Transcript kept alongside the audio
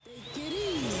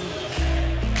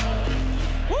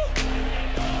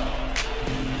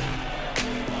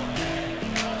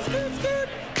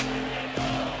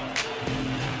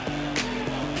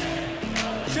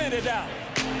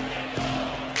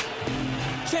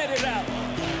Get it out.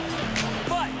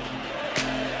 Fight.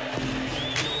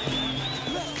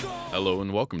 Hello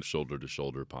and welcome to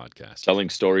Shoulder Podcast, telling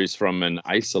stories from an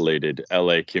isolated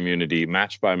LA community,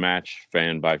 match by match,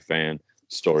 fan by fan,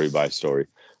 story by story.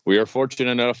 We are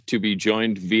fortunate enough to be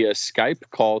joined via Skype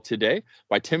call today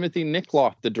by Timothy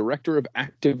Nickloff, the Director of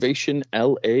Activation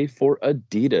LA for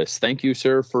Adidas. Thank you,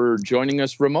 sir, for joining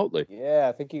us remotely.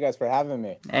 Yeah, thank you guys for having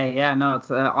me. Hey, yeah, no,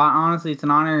 it's honestly, it's an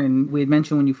honor. And we had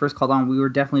mentioned when you first called on, we were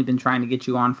definitely been trying to get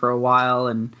you on for a while,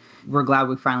 and we're glad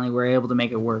we finally were able to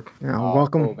make it work. Yeah,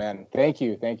 welcome. Cool, man. Thank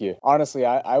you. Honestly,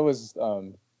 I was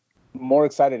more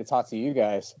excited to talk to you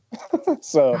guys.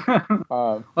 So,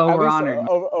 well, we're honored.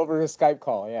 Over a Skype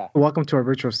call, yeah. Welcome to our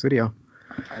virtual studio.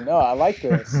 I know, I like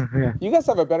this. Yeah. You guys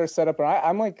have a better setup, and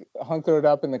I'm like hunkered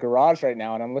up in the garage right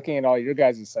now, and I'm looking at all your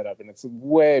guys' setup, and it's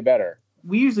way better.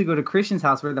 We usually go to Christian's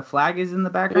house where the flag is in the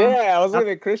background. Yeah, I was looking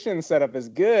at Christian's setup. Is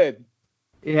good.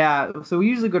 Yeah, so we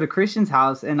usually go to Christian's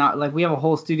house, and like we have a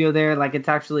whole studio there. Like it's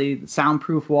actually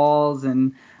soundproof walls,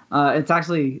 and it's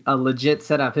actually a legit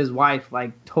setup. His wife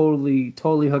like totally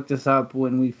hooked us up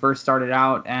when we first started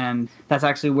out, and that's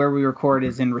actually where we record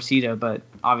is in Reseda. But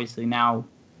obviously now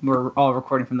we're all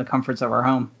recording from the comforts of our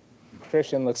home.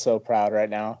 Christian looks so proud right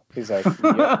now. He's like,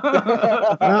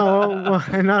 No.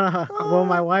 Well,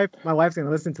 my wife's gonna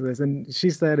listen to this, and she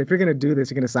said, if you're gonna do this,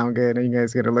 you're gonna sound good, and you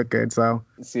guys gonna look good. So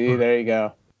see, there you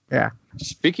go. Yeah.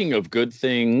 Speaking of good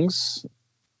things,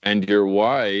 and your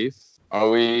wife, are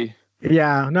we?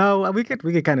 Yeah. No, we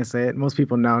could kind of say it. Most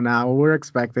people know now. We're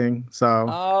expecting. So.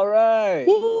 All right.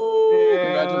 Woo!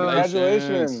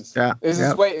 Congratulations. Yeah. Is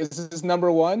this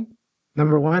number one?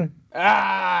 Number one.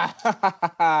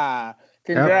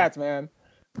 Congrats, man.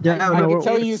 Yeah, I can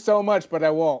tell you so much, but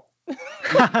I won't.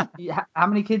 Yeah. How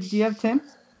many kids do you have, Tim?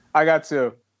 I got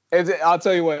two. I'll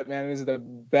tell you what, man. This is the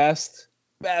best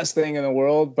thing in the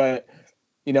world. But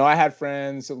you know, I had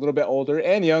friends a little bit older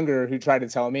and younger who tried to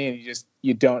tell me, and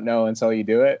you don't know until you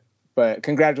do it. But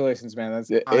congratulations, man. It's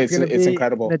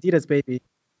incredible. An Adidas baby.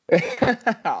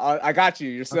 I got you.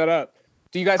 You're set up.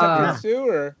 Do you guys have kids too,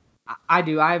 or? I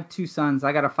do. I have two sons.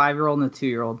 I got a 5-year-old and a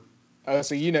 2-year-old. Oh,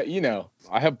 so you know.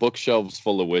 I have bookshelves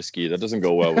full of whiskey. That doesn't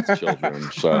go well with children.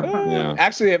 So yeah.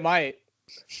 Actually, it might.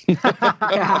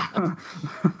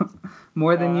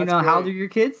 More than you know. Great. How old are your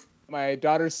kids? My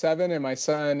daughter's 7 and my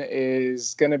son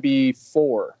is gonna be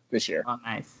 4 this year. Oh,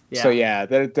 nice. Yeah. So yeah,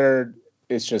 they're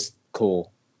it's just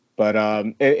cool. But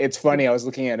it's funny. I was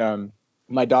looking at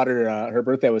my daughter. Her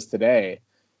birthday was today.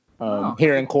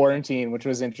 Here in quarantine, which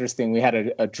was interesting. We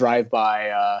had a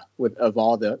drive-by of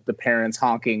all the parents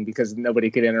honking because nobody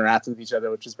could interact with each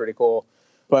other, which is pretty cool.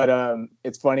 But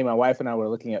it's funny. My wife and I were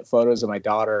looking at photos of my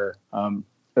daughter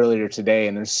earlier today,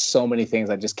 and there's so many things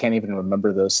I just can't even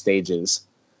remember those stages.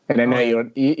 And I know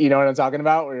you know what I'm talking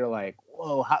about, where you're like,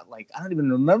 whoa, I don't even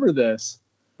remember this.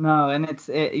 No, and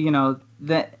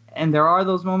and there are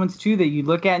those moments too that you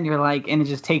look at and you're like, and it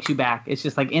just takes you back. It's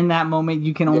just like in that moment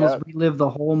you can almost relive the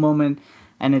whole moment,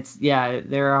 and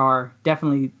there are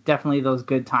definitely those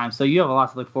good times. So you have a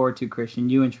lot to look forward to, Christian.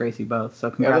 You and Tracy both.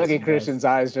 So congrats. Yeah, look at Christian's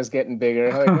eyes just getting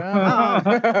bigger.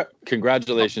 Like,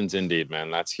 Congratulations, indeed,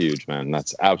 man. That's huge, man.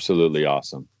 That's absolutely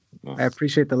awesome. I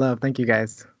appreciate the love. Thank you,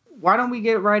 guys. Why don't we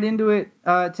get right into it,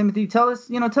 Timothy? Tell us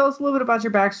a little bit about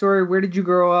your backstory. Where did you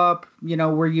grow up?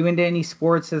 Were you into any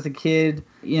sports as a kid?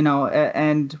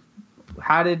 And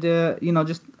how did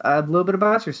just a little bit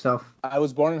about yourself? I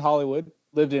was born in Hollywood,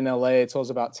 lived in LA until I was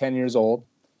about 10 years old.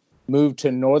 Moved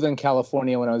to Northern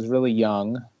California when I was really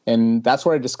young, and that's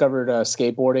where I discovered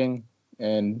skateboarding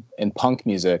and punk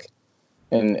music.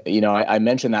 And I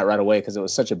mentioned that right away because it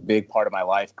was such a big part of my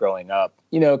life growing up.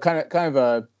 Kind of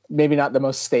a maybe not the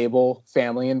most stable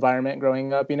family environment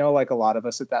growing up, like a lot of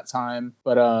us at that time,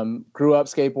 but grew up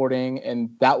skateboarding, and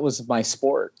that was my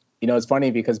sport. It's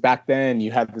funny because back then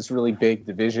you had this really big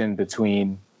division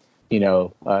between,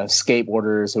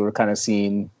 skateboarders who were kind of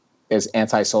seen as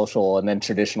antisocial and then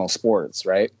traditional sports,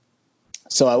 right?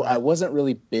 So I wasn't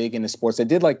really big into sports. I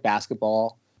did like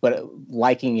basketball, but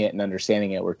liking it and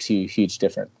understanding it were two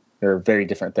very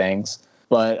different things.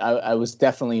 But I was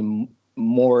definitely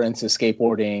more into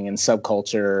skateboarding and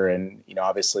subculture, and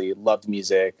obviously loved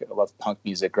music. I loved punk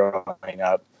music growing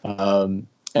up. And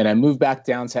I moved back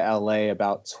down to LA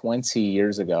about 20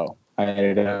 years ago. I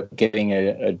ended up getting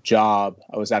a job.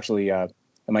 I was actually in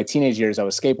my teenage years, I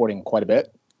was skateboarding quite a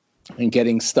bit and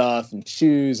getting stuff and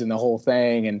shoes and the whole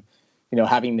thing, and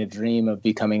having the dream of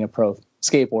becoming a pro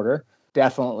skateboarder.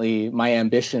 Definitely my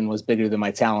ambition was bigger than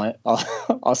my talent.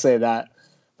 I'll say that.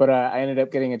 But I ended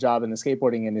up getting a job in the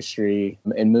skateboarding industry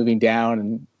and moving down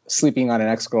and sleeping on an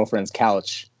ex-girlfriend's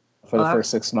couch for the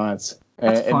first 6 months.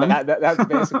 That's fun. That's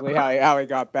basically how I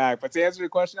got back. But to answer your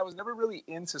question, I was never really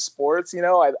into sports. You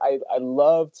know, I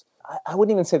loved. I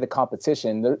wouldn't even say the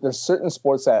competition. There's certain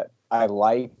sports that I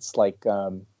liked. Like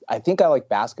I think I like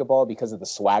basketball because of the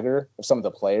swagger of some of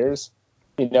the players.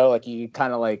 You know, like you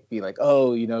kind of like be like,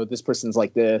 oh, you know, this person's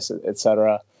like this,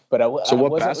 etc. But so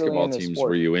what basketball really teams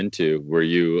were you into? Were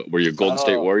you Golden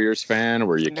State Warriors fan?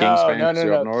 Were you Kings fan?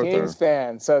 No. Kings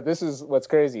fan. So this is what's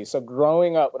crazy. So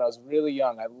growing up when I was really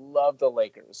young, I loved the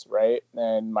Lakers, right?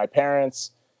 And my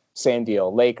parents, same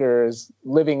deal, Lakers,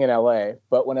 living in LA.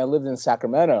 But when I lived in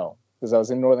Sacramento, because I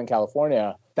was in Northern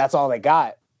California, that's all they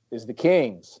got is the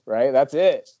Kings, right? That's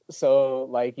it. So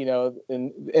like, you know,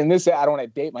 in this, I don't want to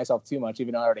date myself too much,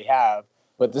 even though I already have.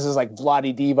 But this is like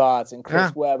Vlade Divac and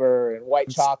Chris Webber and White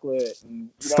Chocolate and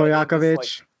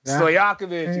Stojakovic.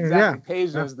 Stojakovic, exactly.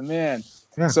 Peja is the man.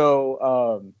 Yeah.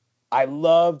 So I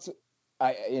loved.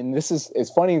 And this is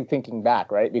it's funny thinking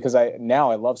back, right? Because I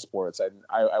love sports.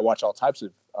 I watch all types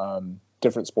of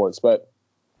different sports, but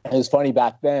it was funny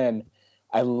back then.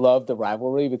 I loved the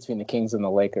rivalry between the Kings and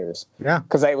the Lakers. Yeah,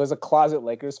 because I was a closet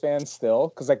Lakers fan still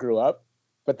because I grew up,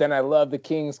 but then I loved the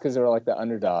Kings because they were like the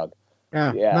underdog.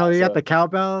 Yeah. No, you got the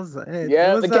cowbells.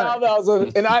 The cowbells.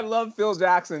 And I love Phil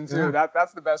Jackson too. Yeah.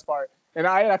 That's the best part. And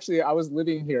I was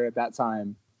living here at that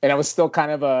time, and I was still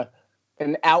kind of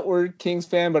an outward Kings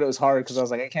fan, but it was hard because I was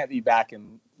like, I can't be back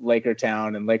in Laker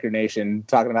Town and Laker Nation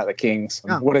talking about the Kings.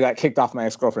 Yeah. Would have got kicked off my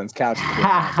ex-girlfriend's couch.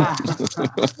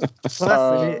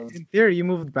 In theory, you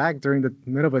moved back during the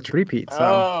middle of a three-peat.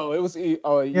 So. You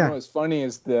know what's funny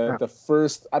is the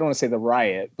first, I don't want to say the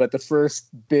riot, but the first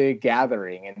big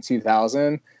gathering in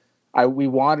 2000, we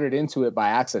wandered into it by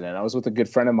accident. I was with a good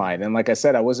friend of mine. And like I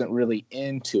said, I wasn't really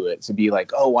into it to be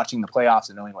like, watching the playoffs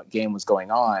and knowing what game was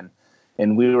going on.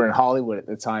 And we were in Hollywood at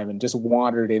the time and just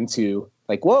wandered into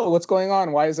like, whoa, what's going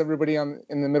on? Why is everybody in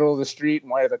the middle of the street? And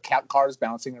why are the cars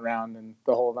bouncing around and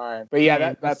the whole nine? But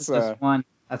yeah, that's just one.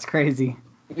 That's crazy.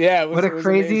 Yeah. What a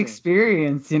crazy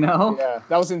experience, you know? Yeah.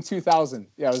 That was in 2000.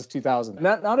 Yeah, it was 2000.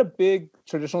 Not a big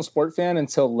traditional sport fan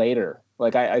until later.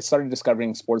 Like I started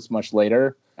discovering sports much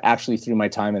later, actually through my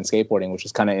time in skateboarding, which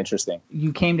was kind of interesting.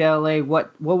 You came to LA.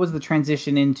 What was the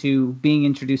transition into being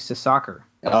introduced to soccer?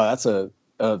 Oh, it's a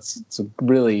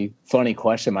really funny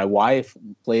question. My wife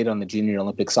played on the Junior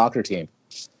Olympic soccer team.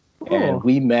 Cool. And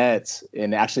we met,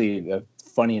 and actually,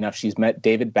 funny enough, she's met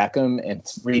David Beckham in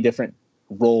 3 different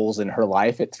roles in her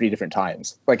life at 3 different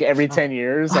times. Like every 10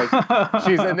 years, like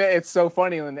it's so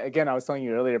funny. And again, I was telling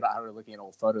you earlier about how we're looking at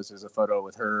old photos. There's a photo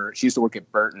with her. She used to work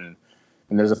at Burton.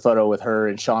 And there's a photo with her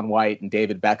and Shaun White and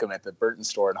David Beckham at the Burton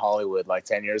store in Hollywood like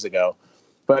 10 years ago.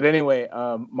 But anyway,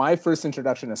 my first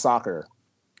introduction to soccer,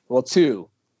 well, 2.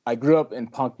 I grew up in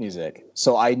punk music,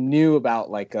 so I knew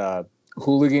about like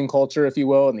hooligan culture, if you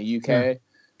will, in the UK.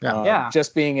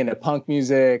 Just being into punk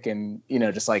music and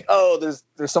just like,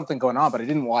 there's something going on, but I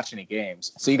didn't watch any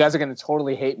games. So you guys are gonna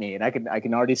totally hate me, and I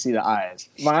can already see the eyes.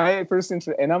 My first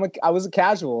and I was a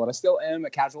casual, and I still am a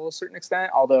casual to a certain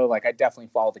extent. Although like I definitely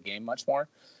follow the game much more.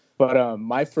 But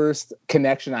my first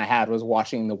connection I had was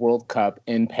watching the World Cup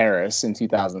in Paris in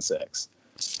 2006.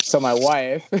 So my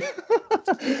wife,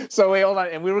 so wait, hold on.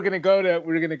 And we were going to go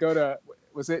to,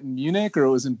 was it in Munich or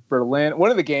it was in Berlin? One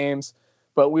of the games,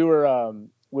 but we were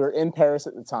in Paris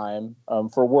at the time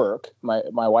for work. My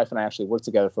wife and I actually worked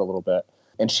together for a little bit,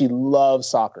 and she loved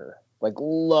soccer, like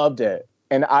loved it.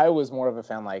 And I was more of a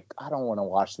fan, like, I don't want to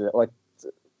watch this. Like,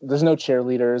 there's no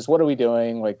cheerleaders. What are we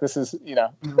doing? Like, this is,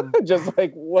 just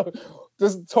like, what,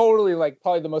 just totally like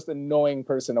probably the most annoying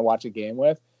person to watch a game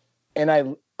with. And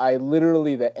I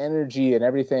literally, the energy and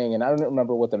everything, and I don't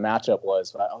remember what the matchup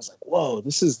was, but I was like, whoa,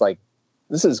 this is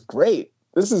great.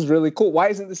 This is really cool. Why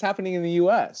isn't this happening in the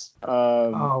U.S.?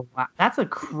 Wow. That's a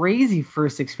crazy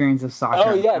first experience of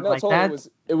soccer. Oh, yeah. No, like totally.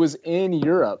 It was in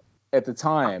Europe at the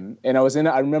time. And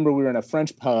I remember we were in a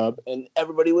French pub and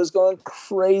everybody was going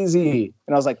crazy.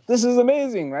 And I was like, this is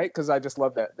amazing, right? Because I just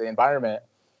love the environment.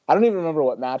 I don't even remember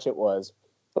what match it was,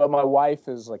 but my wife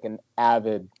is like an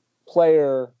avid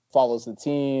player, follows the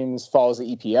teams, follows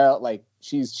the EPL. Like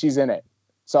she's in it.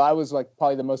 So I was like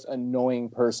probably the most annoying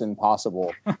person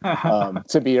possible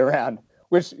to be around,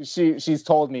 which she's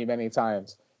told me many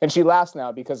times. And she laughs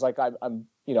now because like I'm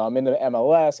into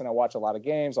MLS and I watch a lot of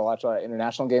games. I watch a lot of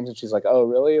international games, and she's like, "Oh,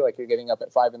 really? Like you're getting up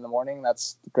at 5 a.m?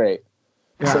 That's great."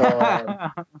 Yeah.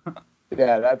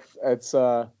 So that's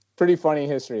pretty funny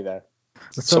history there.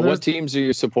 So what teams are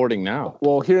you supporting now?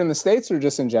 Well, here in the States or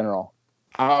just in general?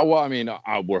 Well, I mean,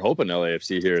 we're hoping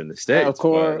LAFC here in the States. Of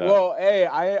course. But, well, hey,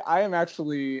 I am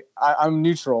actually I'm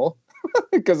neutral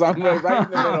because I'm right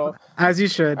in the middle. As you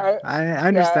should. I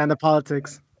understand the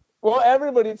politics. Well,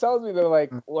 everybody tells me, they're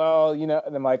like, well, you know,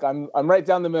 and I'm like, I'm right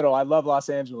down the middle. I love Los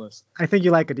Angeles. I think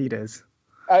you like Adidas.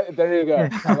 There you go.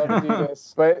 I love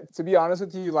Adidas. But to be honest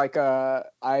with you, like FC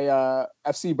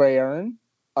Bayern,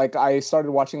 like I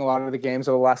started watching a lot of the games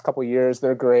over the last couple of years.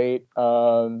 They're great.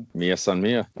 Mia San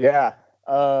Mia. Yeah.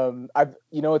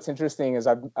 What's interesting is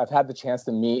I've had the chance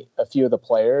to meet a few of the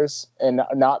players, and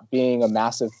not being a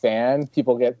massive fan,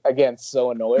 people get again so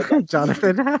annoyed.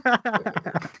 Jonathan.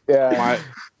 Yeah.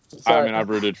 I mean, I've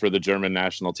rooted for the German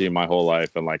national team my whole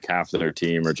life, and like half their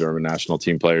team are German national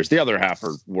team players. The other half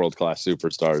are world-class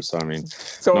superstars. So, I mean,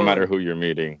 no matter who you're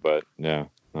meeting, but yeah.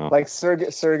 No. Like Sergei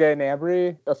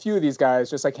Gnabry, a few of these guys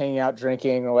just like hanging out,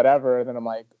 drinking or whatever. And then I'm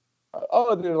like,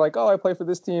 oh, they're like, oh, I play for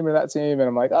this team or that team. And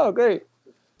I'm like, oh, great.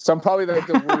 So I'm probably like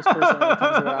the worst person when it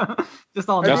comes to that. Just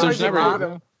all It's It's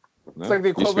like the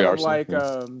equivalent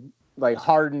of like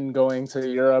Harden going to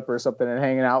Europe or something and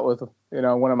hanging out with, you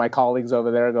know, one of my colleagues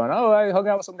over there going, oh, I hung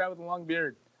out with some guy with a long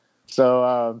beard.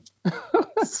 So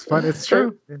it's fun. It's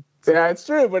true. Yeah, it's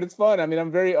true, but it's fun. I mean,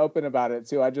 I'm very open about it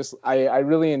too. I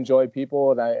really enjoy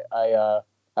people, and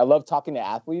I love talking to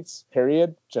athletes,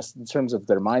 period, just in terms of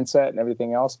their mindset and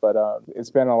everything else. But it's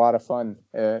been a lot of fun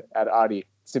at Adi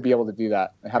to be able to do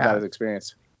that and have that as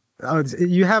experience.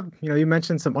 You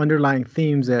mentioned some underlying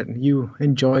themes that you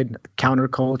enjoyed,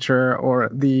 counterculture or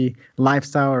the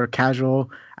lifestyle or casual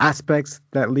aspects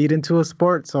that lead into a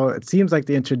sport. So it seems like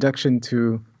the introduction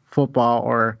to football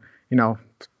or,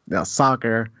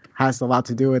 soccer has a lot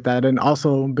to do with that. And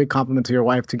also a big compliment to your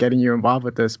wife to getting you involved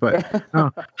with this. But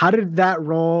how did that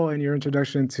role and your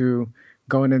introduction to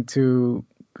going into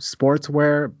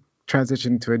sportswear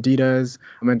transition to Adidas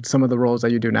and some of the roles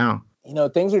that you do now?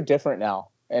 Things are different now.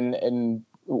 And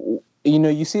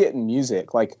you see it in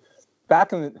music, like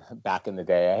back in the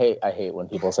day. I hate when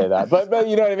people say that, but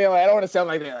you know what I mean. Like, I don't want to sound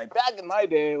like that. Like back in my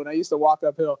day when I used to walk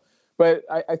uphill. But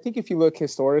I think if you look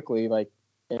historically, like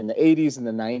in the 80s and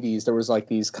the 90s, there was like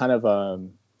these kind of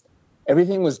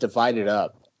everything was divided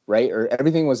up, right? Or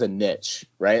everything was a niche,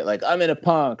 right? Like I'm into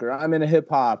punk, or I'm into hip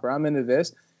hop, or I'm into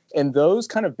this, and those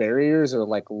kind of barriers are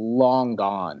like long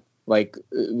gone. Like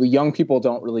the young people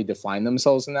don't really define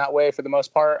themselves in that way for the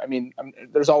most part. I mean,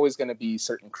 there's always going to be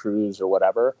certain crews or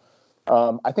whatever.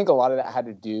 I think a lot of that had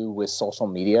to do with social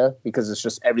media, because it's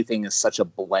just everything is such a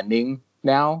blending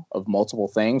now of multiple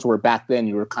things, where back then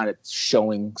you were kind of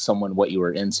showing someone what you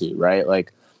were into, right?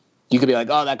 Like you could be like,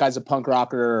 oh, that guy's a punk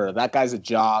rocker, or that guy's a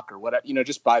jock, or whatever,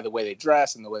 just by the way they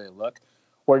dress and the way they look.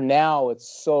 Where now it's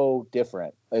so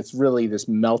different. It's really this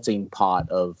melting pot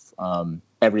of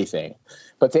everything.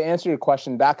 But to answer your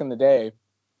question, back in the day,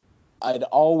 I'd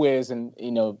always, and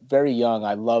very young,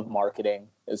 I love marketing.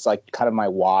 It's like kind of my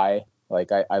why.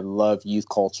 Like I love youth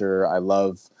culture. I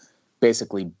love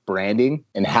basically branding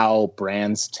and how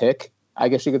brands tick, I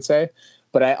guess you could say.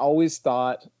 But I always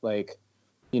thought, like,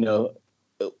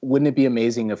 wouldn't it be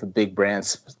amazing if a big brand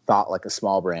thought like a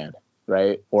small brand,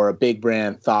 right? Or a big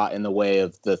brand thought in the way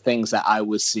of the things that I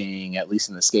was seeing, at least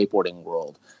in the skateboarding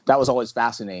world. That was always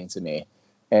fascinating to me.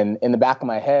 And in the back of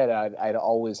my head, I'd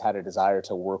always had a desire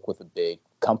to work with a big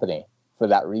company for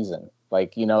that reason.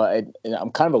 Like,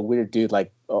 I'm kind of a weird dude.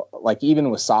 Like even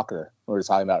with soccer, we were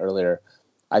talking about earlier,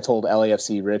 I told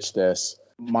LAFC Rich this.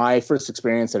 My first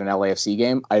experience at an LAFC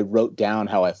game, I wrote down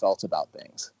how I felt about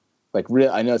things. Like,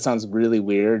 I know it sounds really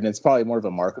weird, and it's probably more of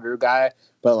a marketer guy,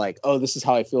 but like, oh, this is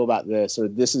how I feel about this, or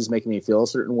this is making me feel a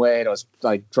certain way. And I was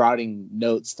like jotting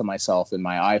notes to myself in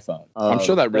my iPhone. I'm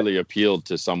sure that really appealed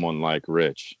to someone like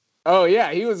Rich. Oh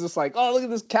yeah, he was just like, oh, look at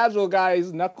this casual guy. He's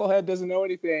a knucklehead, doesn't know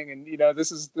anything, and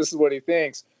this is what he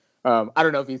thinks. I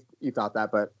don't know if he thought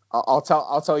that, but I'll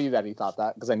tell you that he thought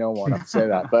that, because I know him well enough to say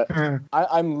that. But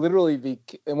I'm literally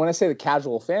and when I say the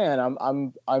casual fan,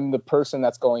 I'm the person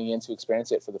that's going in to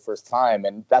experience it for the first time,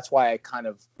 and that's why I kind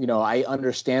of I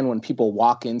understand when people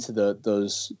walk into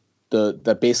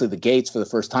the basically the gates for the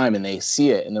first time and they see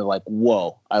it and they're like,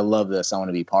 whoa, I love this. I want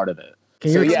to be part of it.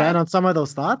 Can you expand on some of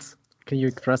those thoughts? Can you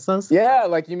express those? Yeah,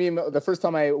 like you mean the first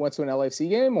time I went to an LAFC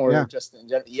game, or just in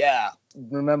general? Yeah,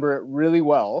 remember it really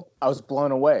well. I was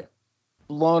blown away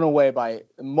by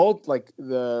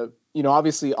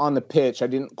obviously on the pitch.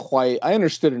 I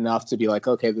understood enough to be like,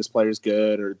 okay, this player's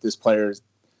good, or this player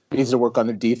needs to work on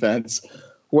the defense,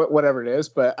 whatever it is.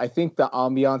 But I think the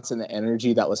ambiance and the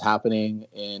energy that was happening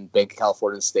in Banc of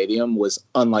California Stadium was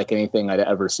unlike anything I'd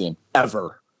ever seen,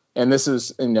 ever. And this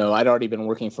is, I'd already been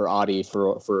working for Audi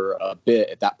for a bit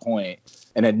at that point,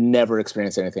 and had never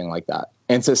experienced anything like that.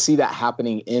 And to see that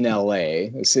happening in LA,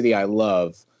 a city I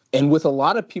love, and with a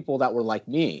lot of people that were like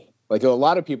me, like a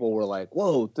lot of people were like,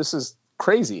 whoa, this is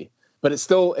crazy. but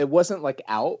it wasn't like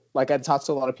out. Like I'd talk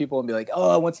to a lot of people and be like, oh,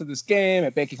 I went to this game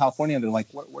at Bank of California. And they're like,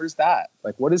 where's that?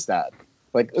 Like, what is that?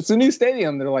 Like, it's a new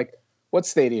stadium. They're like, what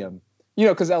stadium? You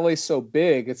know, because LA's so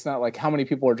big, it's not like how many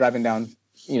people are driving down,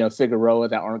 you know, Figueroa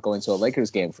that aren't going to a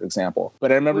Lakers game, for example.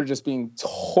 But I remember just being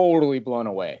totally blown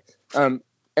away. And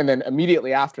then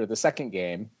immediately after the second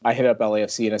game, I hit up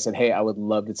LAFC and I said, hey, I would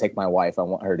love to take my wife. I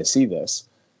want her to see this.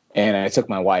 And I took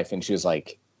my wife and she was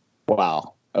like,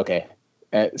 wow, okay.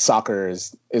 Soccer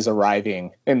is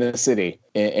arriving in the city.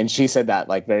 And she said that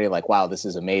like very like, wow, this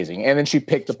is amazing. And then she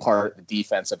picked apart the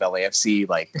defense of LAFC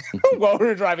like while we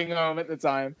were driving home at the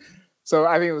time. So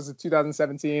I think it was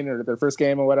 2017 or their first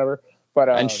game or whatever. But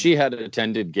and she had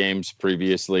attended games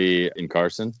previously in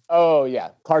Carson. Oh yeah,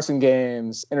 Carson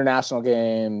games, international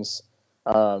games,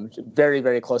 very,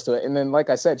 very close to it. And then, like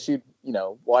I said, she, you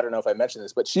know, well, I don't know if I mentioned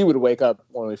this, but she would wake up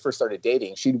when we first started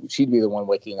dating. She'd be the one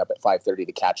waking up at 5:30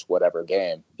 to catch whatever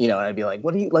game, you know. And I'd be like,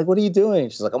 what are you doing?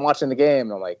 She's like, I'm watching the game.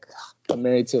 And I'm like, I'm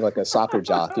married to like a soccer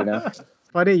jock, you know.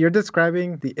 Buddy, you're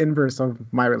describing the inverse of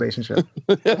my relationship.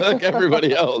 Like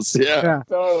everybody else, Yeah,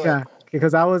 Totally. yeah.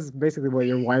 Because I was basically what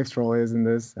your wife's role is in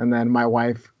this, and then my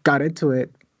wife got into it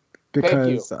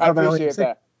because Thank you. I appreciate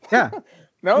that. Yeah.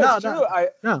 No, it's true.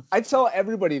 No. I tell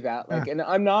everybody that, like, and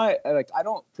I'm not like, I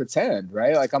don't pretend,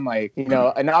 right? Like, I'm like, you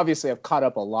know, and obviously I've caught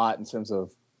up a lot in terms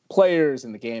of players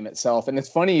in the game itself. And it's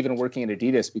funny even working at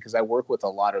Adidas because I work with a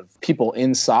lot of people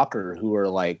in soccer who are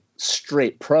like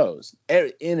straight pros,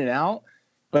 in and out.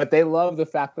 But they love the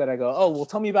fact that I go, oh, well,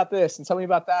 tell me about this and tell me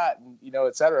about that, and, you know,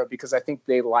 et cetera, because I think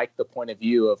they like the point of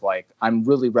view of like, I'm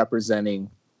really representing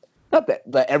not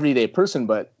the everyday person,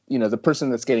 but, you know, the person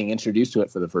that's getting introduced to it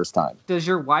for the first time. Does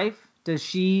your wife, does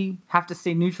she have to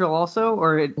stay neutral also,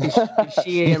 or is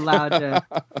she allowed to?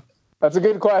 That's a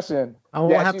good question.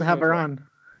 We'll have to have her on.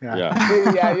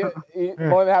 Yeah.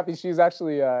 More than happy. She's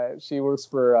actually, she works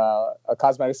for a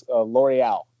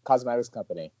L'Oreal cosmetics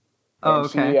company. And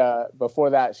okay. she, before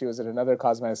that, she was at another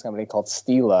cosmetics company called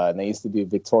Stila, and they used to do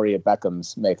Victoria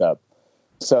Beckham's makeup.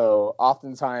 So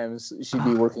oftentimes she'd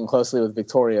be working closely with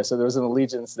Victoria. So there was an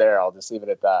allegiance there. I'll just leave it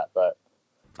at that. But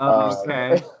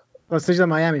okay. Well, so she's a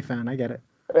Miami fan. I get it.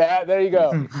 Yeah, there you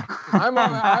go. I'm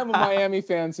a Miami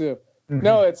fan too.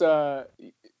 No, it's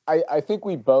I think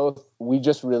we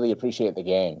just really appreciate the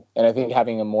game, and I think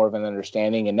having a more of an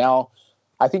understanding. And now,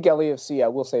 I think LAFC, I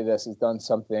will say this, has done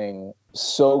something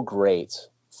so great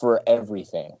for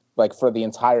everything, like for the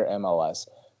entire MLS.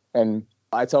 And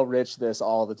I tell Rich this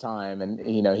all the time, and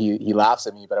you know he laughs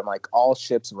at me, but I'm like, all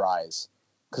ships rise,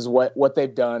 because what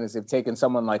they've done is they've taken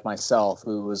someone like myself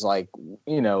who was like,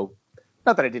 you know,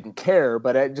 not that I didn't care,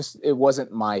 but it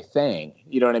wasn't my thing.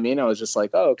 You know what I mean? I was just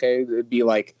like, oh, okay. It'd be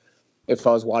like if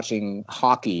I was watching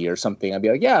hockey or something, I'd be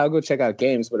like, yeah, I'll go check out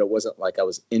games, but it wasn't like I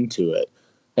was into it.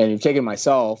 And you've taken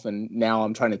myself, and now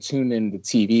I'm trying to tune in the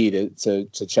TV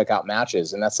to check out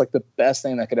matches. And that's like the best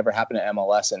thing that could ever happen to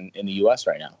MLS in the US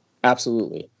right now.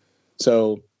 Absolutely.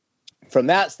 So from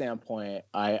that standpoint,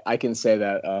 I can say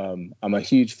that I'm a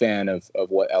huge fan of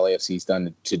what LAFC's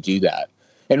done to do that.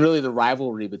 And really the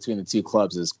rivalry between the two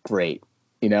clubs is great.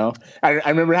 You know, I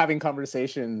remember having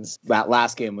conversations. That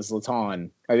last game was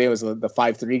Laton. I think it was the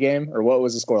 5-3 game, or what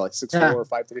was the score, like 6-4 or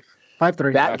 5-3?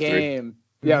 5-3. That game,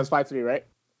 yeah, it was 5-3, right?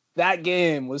 That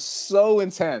game was so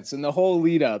intense, and the whole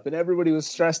lead up, and everybody was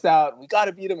stressed out. We got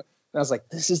to beat them. And I was like,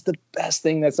 this is the best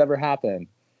thing that's ever happened.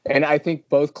 And I think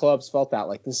both clubs felt that,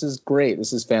 like, this is great.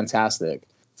 This is fantastic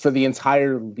for the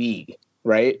entire league,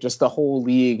 right? Just the whole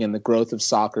league and the growth of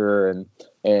soccer or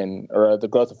the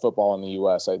growth of football in the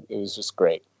U.S. It was just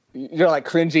great. You're like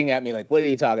cringing at me, like, what are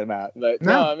you talking about? But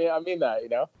no, I mean that, you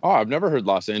know? Oh, I've never heard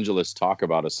Los Angeles talk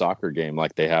about a soccer game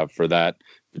like they have for that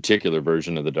particular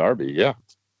version of the derby. Yeah.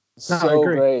 So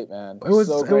great, man. It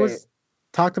was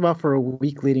talked about for a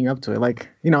week leading up to it. Like,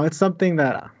 you know, it's something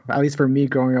that, at least for me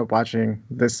growing up watching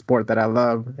this sport that I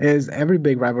love, is every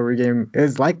big rivalry game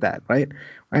is like that, right?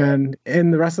 And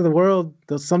in the rest of the world,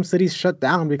 some cities shut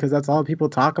down because that's all people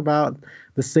talk about.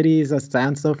 The city's a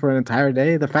standstill for an entire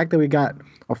day. The fact that we got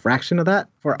a fraction of that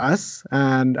for us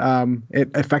and it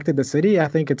affected the city, I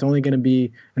think it's only going to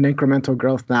be an incremental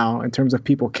growth now in terms of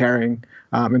people caring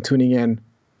and tuning in.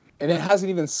 And it hasn't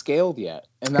even scaled yet.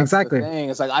 And that's exactly the thing.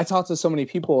 It's like I talk to so many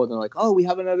people and they're like, oh, we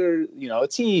have another, you know, a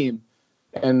team.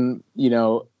 And, you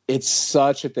know, it's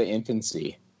such at the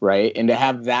infancy, right? And to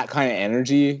have that kind of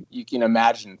energy, you can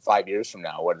imagine 5 years from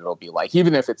now what it'll be like.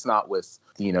 Even if it's not with,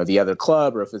 you know, the other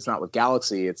club or if it's not with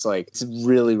Galaxy, it's like, it's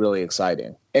really, really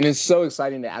exciting. And it's so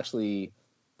exciting to actually,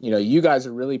 you know, you guys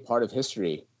are really part of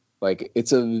history. Like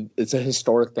it's a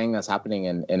historic thing that's happening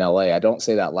in LA. I don't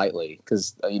say that lightly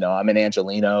because, you know, I'm an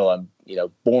Angelino.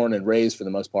 born and raised for the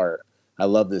most part. I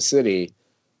love this city,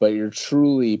 but you're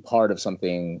truly part of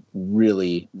something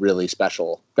really, really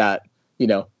special that,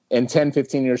 in 10,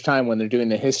 15 years time, when they're doing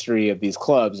the history of these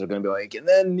clubs, they're going to be like, and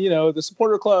then, the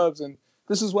supporter clubs, and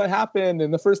this is what happened,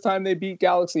 and the first time they beat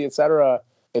Galaxy, etc.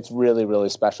 It's really, really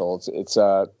special.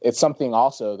 It's something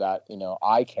also that,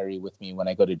 I carry with me when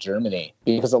I go to Germany,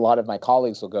 because a lot of my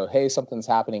colleagues will go, hey, something's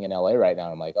happening in LA right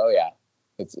now. I'm like, oh yeah,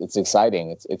 it's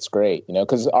exciting. It's great,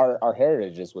 because our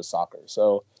heritage is with soccer.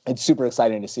 So it's super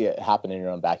exciting to see it happen in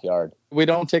your own backyard. We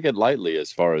don't take it lightly as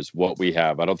far as what we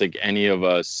have. I don't think any of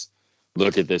us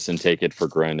look at this and take it for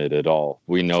granted at all.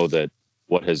 We know that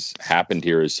what has happened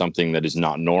here is something that is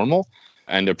not normal,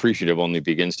 and appreciative only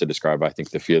begins to describe, I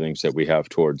think, the feelings that we have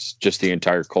towards just the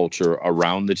entire culture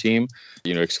around the team,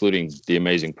 excluding the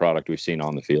amazing product we've seen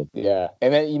on the field. Yeah.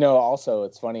 And then, also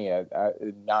it's funny,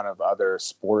 amount of other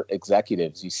sport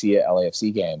executives you see at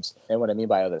LAFC games. And what I mean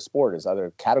by other sport is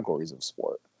other categories of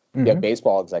sport. Mm-hmm. You have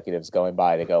baseball executives going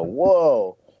by to go,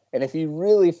 whoa. And if you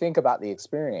really think about the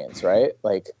experience, right?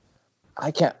 Like,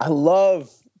 I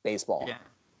love baseball,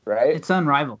 right? It's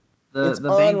unrivaled. The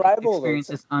unrivaled experience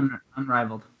is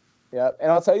unrivaled. Yeah,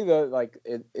 and I'll tell you though, like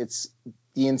it's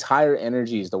the entire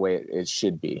energy is the way it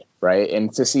should be, right?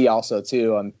 And to see also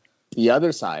too on the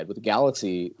other side with the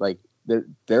Galaxy, like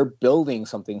they're building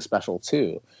something special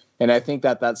too, and I think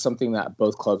that that's something that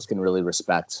both clubs can really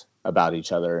respect about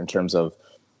each other in terms of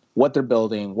what they're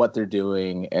building, what they're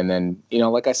doing, and then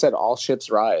like I said, all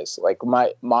ships rise. Like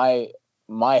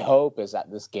my hope is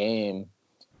that this game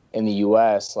in the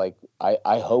U.S., like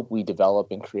I hope we develop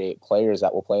and create players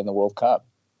that will play in the World Cup.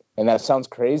 And that sounds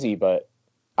crazy, but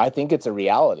I think it's a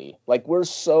reality. Like we're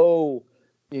so,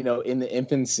 in the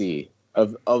infancy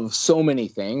of so many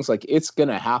things. Like it's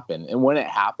gonna happen, and when it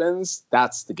happens,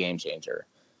 that's the game changer.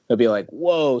 They'll be like,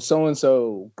 "Whoa, so and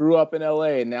so grew up in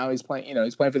L.A. and now he's playing.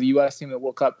 He's playing for the U.S. team in the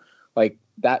World Cup." Like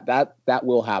that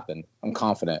will happen. I'm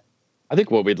confident. I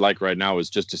think what we'd like right now is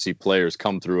just to see players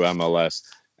come through MLS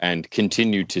and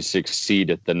continue to succeed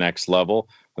at the next level.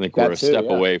 I think we're a step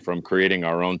away from creating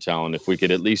our own talent. If we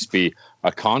could at least be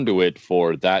a conduit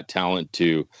for that talent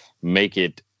to make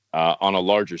it on a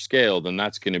larger scale, then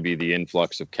that's going to be the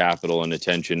influx of capital and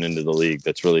attention into the league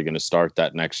that's really going to start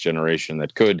that next generation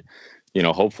that could,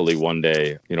 hopefully one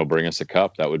day, bring us a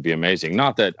cup. That would be amazing.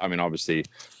 Not that, obviously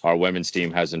our women's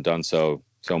team hasn't done so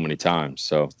many times.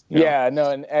 So and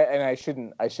I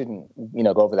shouldn't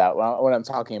go over that when I'm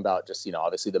talking about just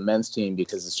obviously the men's team,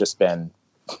 because it's been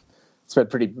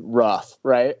pretty rough,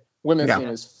 right? Women's team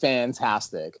is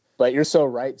fantastic, but you're so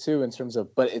right too in terms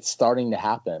of, but it's starting to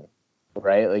happen,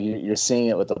 right? Like you're seeing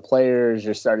it with the players.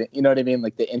 You're starting, what I mean,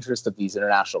 like the interest of these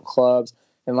international clubs,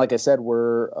 and like I said,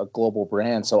 we're a global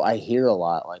brand, so I hear a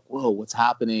lot like, whoa, what's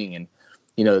happening? And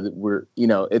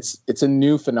it's a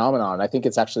new phenomenon. I think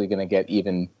it's actually going to get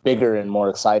even bigger and more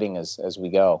exciting as we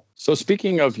go. So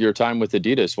speaking of your time with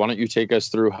Adidas, why don't you take us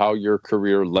through how your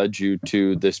career led you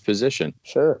to this position?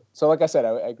 Sure. So like I said,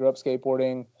 I grew up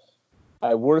skateboarding.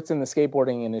 I worked in the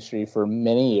skateboarding industry for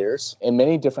many years in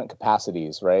many different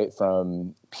capacities, right?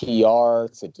 From PR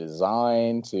to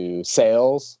design to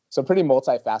sales. So pretty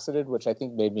multifaceted, which I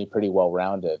think made me pretty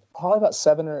well-rounded. Probably about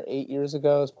 7 or 8 years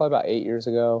ago. It's probably about 8 years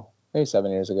ago. Maybe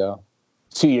 7 years ago,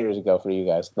 2 years ago for you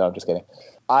guys. No, I'm just kidding.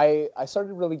 I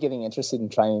started really getting interested in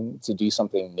trying to do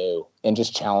something new and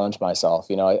just challenge myself.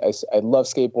 I love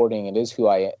skateboarding. It is who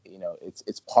I,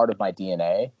 it's part of my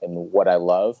DNA and what I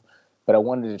love, but I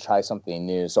wanted to try something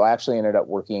new. So I actually ended up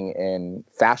working in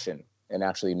fashion and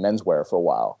actually menswear for a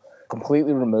while.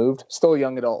 Completely removed, still a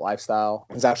young adult lifestyle.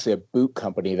 It was actually a boot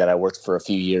company that I worked for a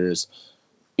few years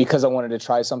because I wanted to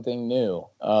try something new.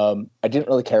 I didn't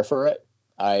really care for it.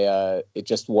 I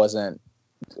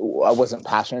wasn't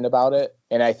passionate about it.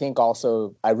 And I think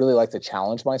also I really like to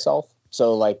challenge myself.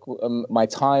 So like my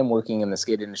time working in the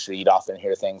skate industry, you'd often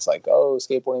hear things like, oh,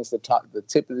 skateboarding is the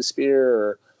tip of the spear,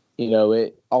 or,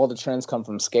 all the trends come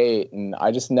from skate. And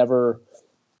I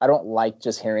don't like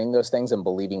just hearing those things and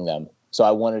believing them. So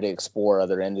I wanted to explore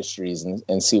other industries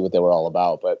and see what they were all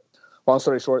about. But long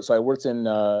story short, so I worked in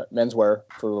menswear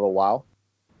for a little while.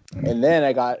 And then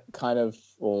I got kind of,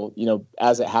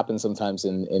 as it happens sometimes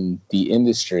in the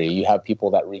industry, you have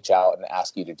people that reach out and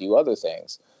ask you to do other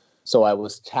things. So I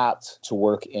was tapped to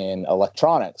work in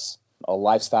electronics, a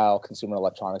lifestyle consumer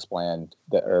electronics brand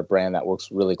that works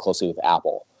really closely with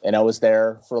Apple. And I was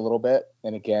there for a little bit,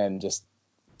 and again, just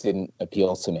didn't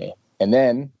appeal to me. And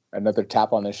then another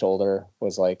tap on the shoulder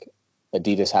was like,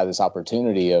 Adidas had this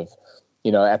opportunity of,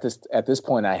 at this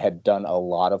point, I had done a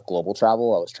lot of global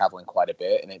travel. I was traveling quite a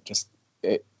bit, and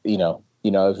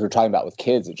as we're talking about with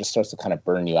kids, it just starts to kind of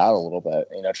burn you out a little bit.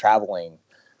 Traveling,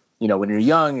 when you're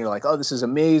young, you're like, oh, this is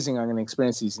amazing. I'm going to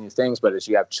experience these new things. But as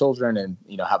you have children and,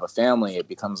 have a family, it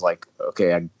becomes like,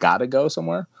 okay, I got to go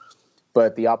somewhere.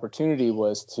 But the opportunity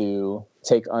was to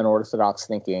take unorthodox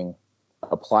thinking,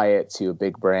 apply it to a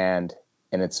big brand,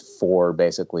 and it's for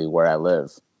basically where I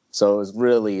live. So it was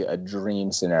really a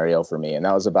dream scenario for me. And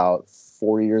that was about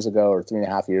 4 years ago or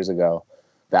 3.5 years ago.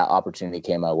 That opportunity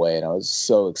came my way, and I was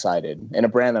so excited. And a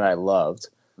brand that I loved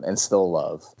and still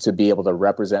love, to be able to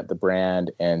represent the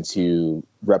brand and to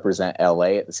represent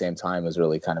LA at the same time is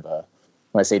really kind of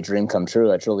when I say dream come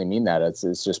true, I truly mean that.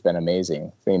 It's just been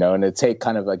amazing, and to take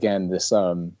kind of, again, this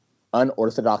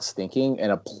unorthodox thinking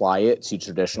and apply it to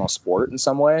traditional sport in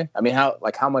some way. I mean, how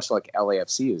much like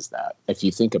LAFC is that, if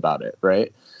you think about it,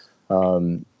 right?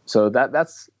 So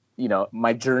that's,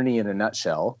 my journey in a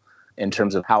nutshell in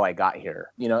terms of how I got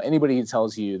here. Anybody who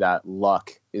tells you that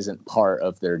luck isn't part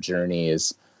of their journey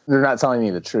they're not telling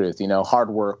me the truth. Hard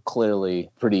work, clearly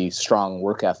pretty strong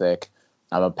work ethic.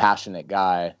 I'm a passionate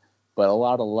guy, but a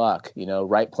lot of luck,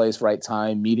 right place, right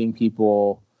time, meeting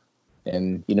people,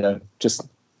 and, just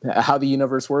how the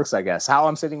universe works, I guess, how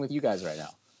I'm sitting with you guys right now.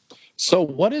 So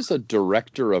what is a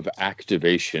director of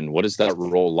activation? What is that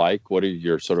role like? What are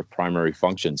your sort of primary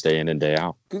functions day in and day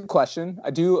out? Good question.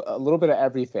 I do a little bit of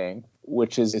everything,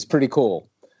 which is pretty cool.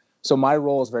 So my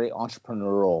role is very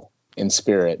entrepreneurial in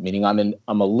spirit, meaning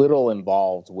I'm a little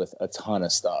involved with a ton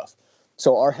of stuff.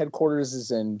 So our headquarters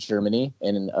is in Germany,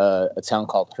 in a town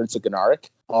called Herzogenaurach.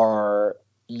 Our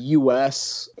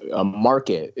U.S.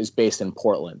 market is based in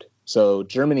Portland. So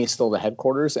Germany is still the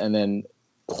headquarters, and then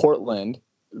Portland,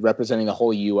 representing the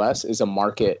whole U.S., is a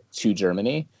market to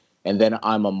Germany, and then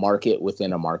I'm a market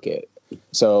within a market.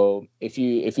 So if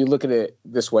you look at it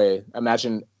this way,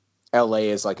 imagine L.A.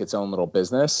 is like its own little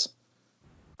business.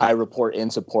 I report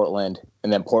into Portland,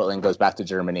 and then Portland goes back to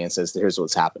Germany and says, here's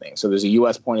what's happening. So there's a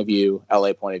U.S. point of view,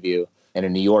 L.A. point of view, and a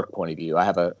New York point of view. I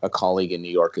have a colleague in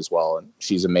New York as well, and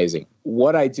she's amazing.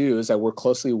 What I do is I work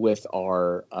closely with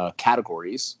our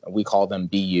categories. We call them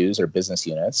BUs, or business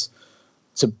units,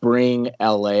 to bring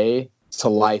LA to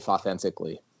life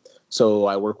authentically. So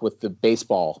I work with the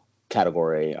baseball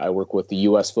category. I work with the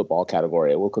U.S. football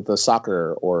category. I work with the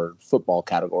soccer or football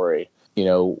category.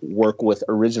 Work with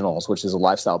Originals, which is a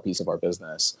lifestyle piece of our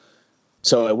business.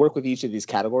 So I work with each of these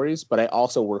categories, but I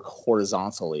also work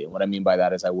horizontally. And what I mean by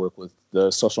that is I work with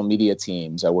the social media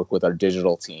teams. I work with our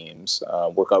digital teams,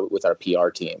 work with our PR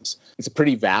teams. It's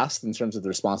pretty vast in terms of the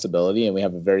responsibility, and we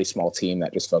have a very small team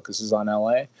that just focuses on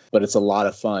LA. But it's a lot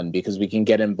of fun because we can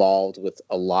get involved with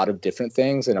a lot of different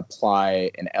things and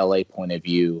apply an LA point of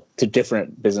view to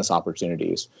different business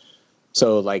opportunities.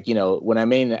 So when I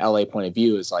mean the LA point of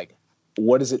view is like,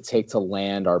 what does it take to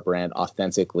land our brand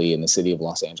authentically in the city of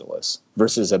Los Angeles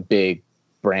versus a big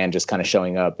brand just kind of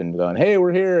showing up and going, hey,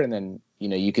 we're here. And then,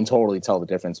 you can totally tell the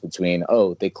difference between,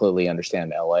 oh, they clearly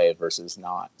understand LA versus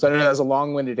not. So I know that's a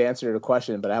long-winded answer to the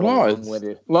question, but I have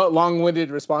long-winded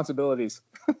responsibilities.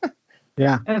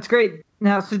 Yeah. That's great.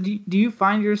 Now, so do you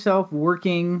find yourself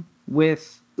working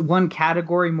with one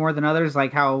category more than others,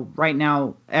 like how right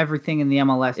now everything in the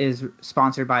MLS is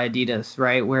sponsored by Adidas,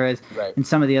 right? Whereas in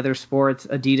some of the other sports,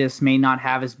 Adidas may not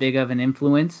have as big of an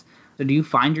influence. So do you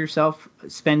find yourself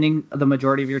spending the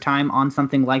majority of your time on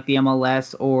something like the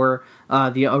MLS or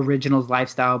the Originals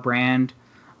lifestyle brand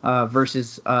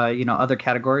versus other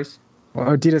categories?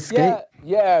 Or Adidas skate?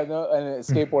 Yeah, no, and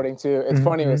skateboarding too. It's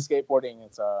funny with skateboarding.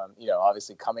 It's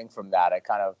obviously coming from that, I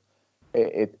kind of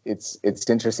it's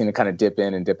interesting to kind of dip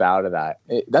in and dip out of that.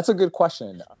 That's a good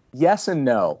question. Yes and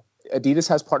no. Adidas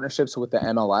has partnerships with the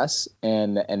MLS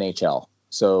and the NHL.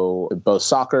 So both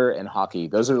soccer and hockey,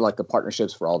 those are like the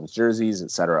partnerships for all the jerseys,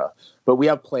 etc. But we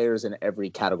have players in every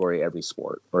category, every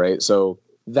sport, right? So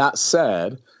that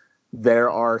said, there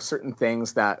are certain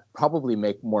things that probably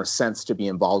make more sense to be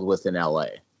involved with in LA.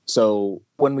 So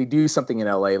when we do something in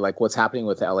LA, like what's happening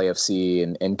with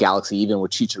LAFC and Galaxy, even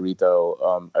with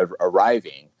Chicharito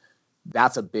arriving,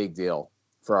 that's a big deal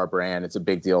for our brand. It's a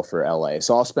big deal for LA.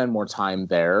 So I'll spend more time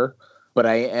there, but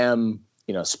I am,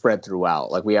 spread throughout.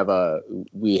 Like we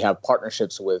have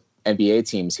partnerships with NBA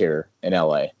teams here in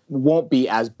LA. Won't be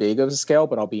as big of a scale,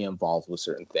 but I'll be involved with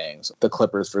certain things. The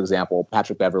Clippers, for example,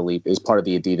 Patrick Beverley is part of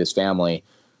the Adidas family.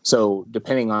 So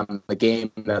depending on the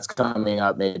game that's coming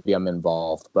up, maybe I'm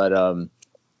involved. But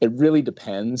it really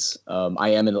depends.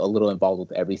 I am a little involved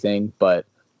with everything, but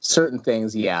certain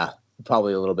things,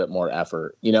 probably a little bit more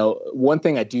effort. One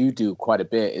thing I do quite a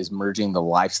bit is merging the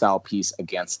lifestyle piece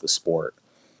against the sport.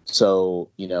 So,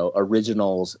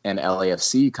 Originals and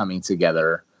LAFC coming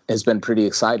together has been pretty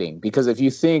exciting because if you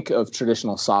think of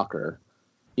traditional soccer,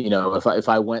 if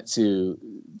I went to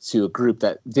a group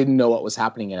that didn't know what was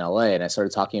happening in LA and I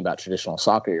started talking about traditional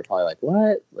soccer, you're probably like,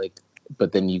 what? Like,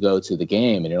 but then you go to the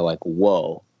game and you're like,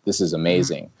 whoa, this is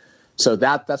amazing. Mm-hmm. So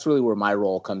that's really where my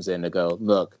role comes in, to go,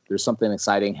 look, there's something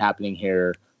exciting happening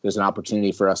here. There's an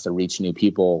opportunity for us to reach new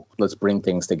people. Let's bring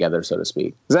things together, so to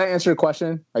speak. Does that answer your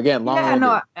question? Again,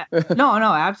 long-winded. No,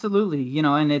 absolutely.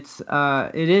 And it's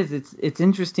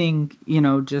interesting,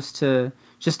 just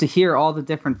to hear all the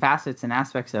different facets and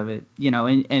aspects of it,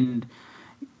 and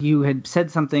you had said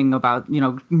something about,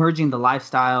 merging the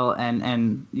lifestyle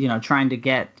and trying to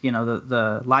get,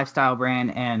 the lifestyle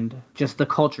brand and just the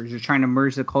cultures. You're trying to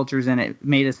merge the cultures, and it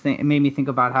made me think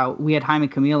about how we had Jaime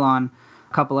Camille on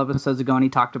a couple episodes ago, and he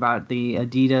talked about the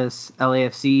Adidas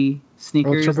LAFC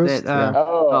sneakers,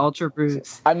 Ultra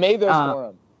Boost. I made those for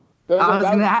him.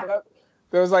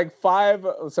 There was like 5,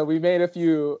 so we made a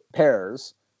few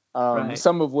pairs. Right.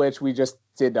 Some of which we just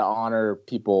did to honor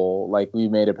people. Like we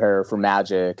made a pair for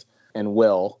Magic and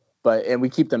Will, and we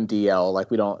keep them DL.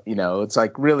 Like we don't, it's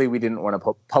like really we didn't want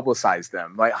to publicize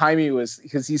them. Like Jaime was,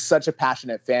 because he's such a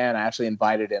passionate fan. I actually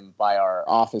invited him by our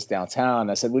office downtown.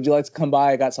 I said, "Would you like to come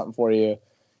by? I got something for you."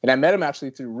 And I met him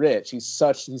actually through Rich. He's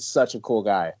such a cool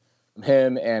guy.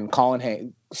 Him and Colin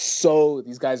Hank. So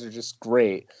these guys are just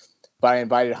great. But I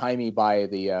invited Jaime by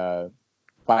the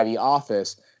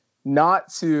office.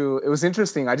 It was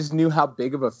interesting. I just knew how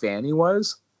big of a fan he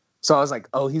was. So I was like,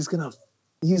 oh, he's going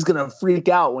to freak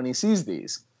out when he sees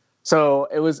these. So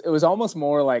it was almost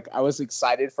more like I was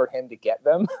excited for him to get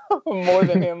them more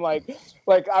than him. Like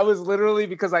I was literally,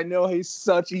 because I know he's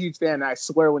such a huge fan. And I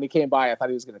swear when he came by, I thought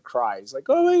he was going to cry. He's like,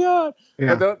 oh my God.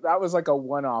 Yeah. But that was like a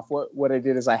one-off. What I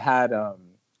did is I had,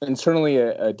 internally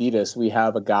at Adidas, we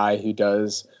have a guy who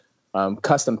does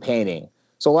custom painting.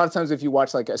 So a lot of times if you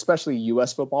watch, like, especially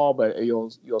U.S. football, but you'll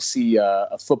see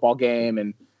a football game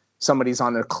and somebody's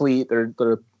on their cleat, they're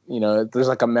there's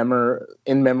like a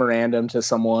memorandum to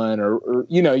someone, or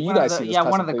you guys see this. Yeah,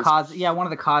 one of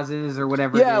the causes or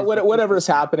whatever. Yeah, whatever's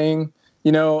happening.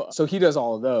 So he does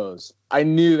all of those. I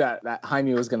knew that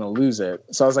Jaime was going to lose it,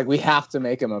 so I was like, we have to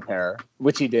make him a pair,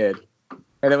 which he did.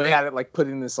 And then we had it like put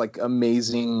in this like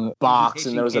amazing box,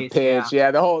 and there was a pitch. Yeah,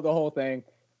 the whole thing.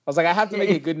 I was like, I have to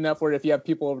make it good enough where if you have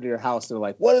people over to your house, they're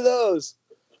like, what are those?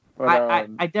 But,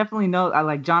 I definitely know.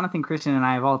 Like Jonathan, Christian, and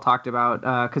I have all talked about,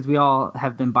 because we all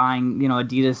have been buying,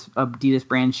 Adidas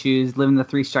brand shoes, living the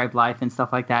 3-stripe life and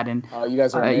stuff like that. And you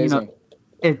guys are amazing.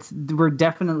 We're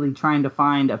definitely trying to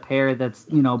find a pair that's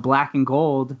black and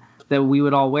gold that we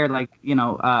would all wear. Like we'll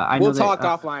talk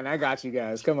offline. I got you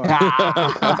guys. Come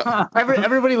on.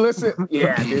 Everybody listen.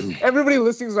 Yeah, dude. Everybody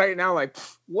listening right now, like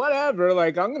whatever.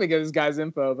 Like I'm gonna get this guy's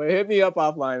info, but hit me up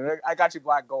offline. I got you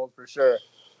black gold for sure.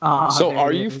 So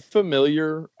are you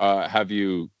familiar?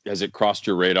 Has it crossed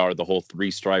your radar, the whole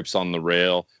 3 stripes on the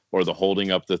rail, or the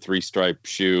holding up the 3-stripe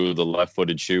shoe, the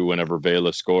left-footed shoe whenever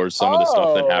Vela scores? Some of the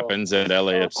stuff that happens at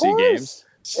LAFC games.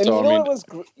 And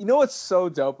what's so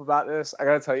dope about this? I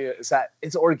gotta tell you, is that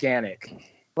it's organic.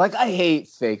 Like I hate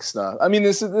fake stuff. I mean,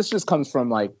 this just comes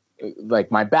from like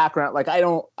my background. Like I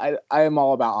am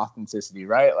all about authenticity,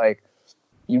 right? Like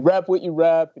you rep what you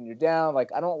rep, and you're down. Like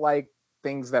I don't like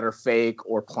things that are fake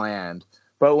or planned.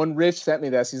 But when Rich sent me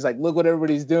this, he's like, look what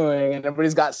everybody's doing, and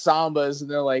everybody's got sambas, and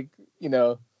they're like, it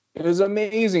was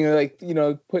amazing. They're like,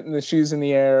 putting the shoes in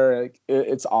the air. Like,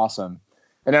 it's awesome.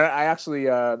 And I actually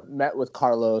met with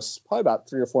Carlos probably about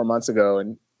 3 or 4 months ago,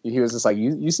 and he was just like,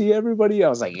 you see everybody? I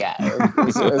was like, yeah, it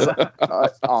was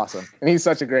awesome. And he's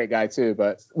such a great guy too.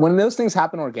 But when those things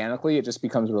happen organically, it just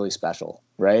becomes really special,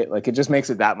 right? Like it just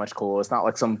makes it that much cool. It's not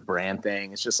like some brand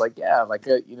thing. It's just like, yeah, like,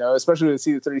 especially when you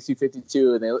see the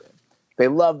 3252 and they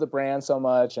love the brand so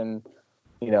much. And,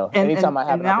 anytime I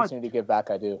have an opportunity to give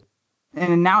back, I do.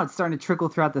 And now it's starting to trickle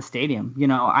throughout the stadium.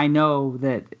 I know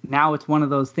that now it's one of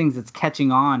those things that's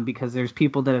catching on because there's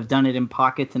people that have done it in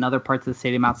pockets in other parts of the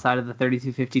stadium outside of the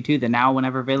 3252 that now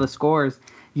whenever Vela scores,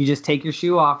 you just take your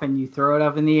shoe off and you throw it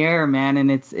up in the air, man. And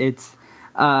it's the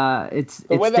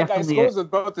way that guy scores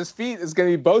with both his feet is going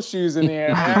to be both shoes in the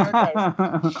air,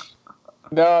 man.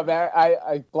 No, man,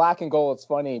 I black and gold. It's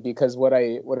funny because what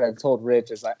I've told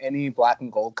Rich is that any black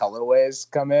and gold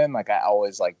colorways come in, like I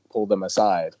always like pull them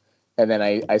aside. And then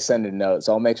I send a note.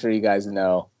 So I'll make sure you guys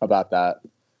know about that.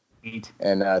 Neat.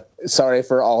 And sorry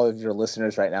for all of your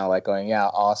listeners right now, like going, yeah,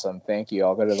 awesome. Thank you.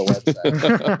 I'll go to the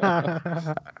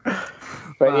website.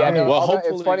 But yeah,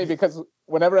 hopefully it's funny because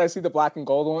whenever I see the black and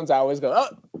gold ones, I always go,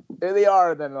 oh, there they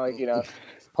are. Then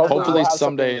hopefully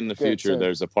someday in the future,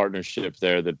 there's a partnership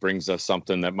there that brings us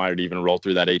something that might even roll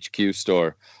through that HQ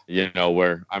store,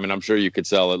 where, I'm sure you could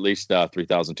sell at least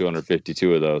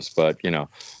 3,252 of those, but,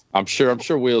 I'm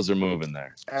sure wheels are moving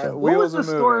there. What was the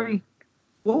story?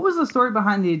 What was the story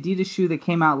behind the Adidas shoe that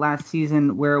came out last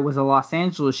season, where it was a Los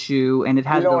Angeles shoe and it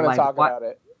had We don't want to talk about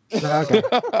it. Okay.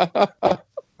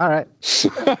 All right.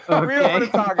 Okay. We don't want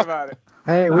to talk about it.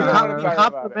 Hey, we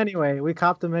copped them anyway. We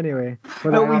copped them anyway.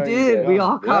 No, we did. We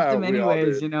all copped them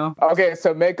anyways, you know. Okay,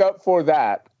 so make up for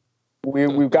that.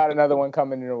 We've got another one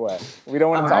coming your way. We don't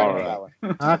want to talk about that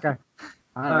one. Okay.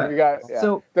 All right. We got,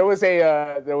 So there was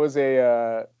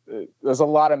a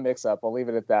lot of mix up. I'll leave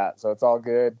it at that. So it's all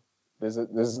good.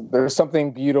 There's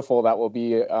something beautiful that will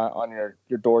be on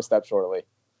your doorstep shortly.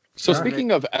 So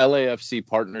speaking of LAFC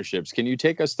partnerships, can you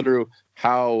take us through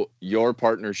how your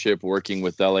partnership working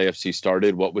with LAFC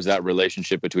started? What was that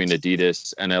relationship between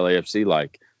Adidas and LAFC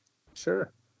like?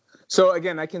 Sure. So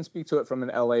again, I can speak to it from an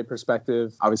LA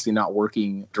perspective, obviously not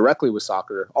working directly with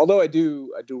soccer, although I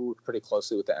do work pretty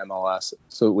closely with the MLS,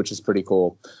 which is pretty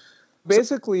cool.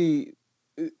 Basically,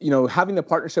 having the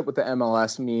partnership with the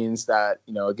MLS means that,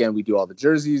 again, we do all the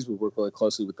jerseys, we work really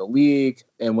closely with the league.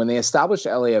 And when they established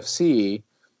LAFC,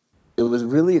 it was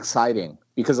really exciting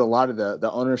because a lot of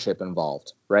the ownership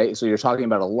involved, right? So you're talking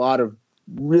about a lot of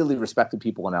really respected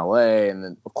people in LA. And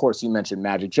then, of course, you mentioned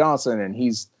Magic Johnson, and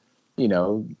he's,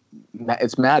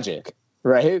 it's magic,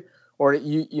 right? Or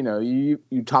you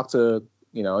talk to,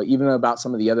 even about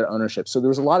some of the other ownership. So there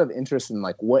was a lot of interest in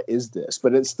like, what is this?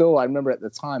 But it's still, I remember at the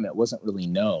time, it wasn't really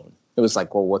known. It was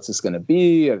like, well, what's this going to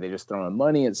be? Are they just throwing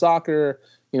money at soccer?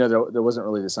 There wasn't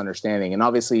really this understanding. And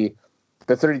obviously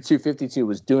the 3252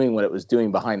 was doing what it was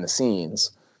doing behind the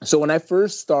scenes. So when I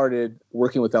first started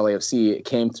working with LAFC, it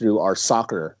came through our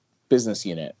soccer business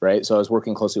unit, right? So I was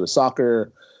working closely with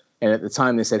soccer. And at the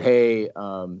time they said, hey,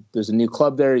 there's a new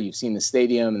club there. You've seen the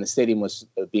stadium, and the stadium was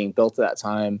being built at that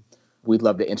time. We'd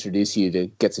love to introduce you to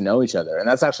get to know each other. And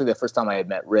that's actually the first time I had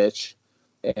met Rich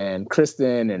and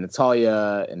Kristen and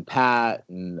Natalia and Pat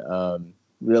and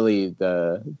really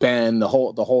the Ben, the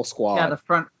whole squad.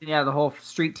 The whole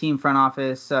street team, front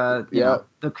office.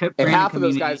 And half of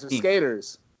those guys are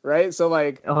skaters. Right. So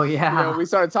like, we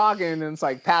started talking, and it's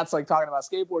like Pat's like talking about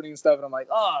skateboarding and stuff. And I'm like,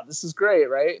 oh, this is great.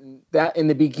 Right. And that in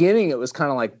the beginning, it was kind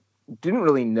of like, didn't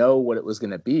really know what it was going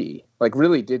to be. Like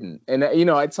really didn't. And,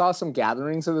 I saw some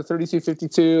gatherings of the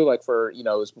 3252, like for, it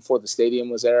was before the stadium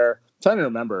was there. I'm trying to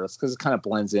remember. It's because it kind of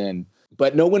blends in,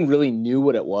 but no one really knew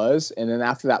what it was. And then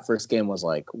after that first game was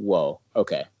like, whoa,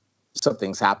 okay,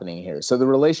 something's happening here. So the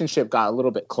relationship got a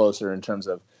little bit closer in terms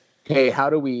of, hey, how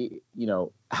do we,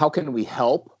 how can we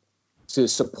help to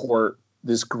support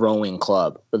this growing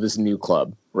club or this new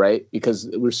club, right? Because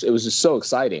it was just so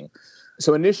exciting.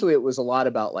 So initially it was a lot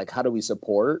about like, how do we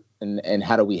support and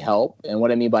how do we help? And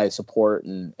what I mean by support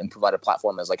and provide a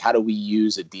platform is like, how do we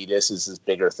use Adidas as this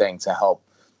bigger thing to help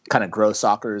kind of grow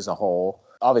soccer as a whole,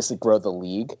 obviously grow the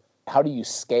league? How do you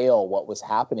scale what was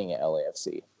happening at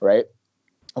LAFC, right?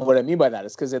 And what I mean by that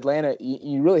is because Atlanta,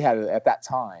 you really had at that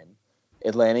time,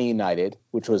 Atlanta United,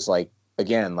 which was like,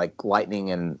 again, like lightning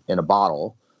in a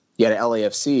bottle. You had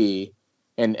LAFC,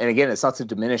 and again, it's not to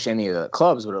diminish any of the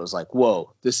clubs, but it was like,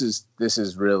 whoa, this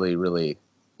is really, really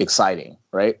exciting,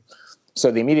 right?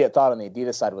 So the immediate thought on the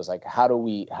Adidas side was like, how do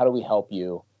we help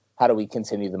you? How do we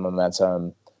continue the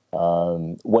momentum?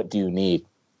 What do you need?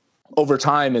 Over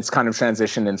time, it's kind of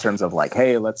transitioned in terms of like,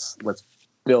 hey, let's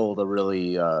build a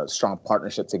really strong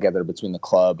partnership together between the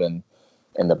club and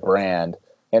the brand.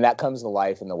 And that comes to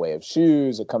life in the way of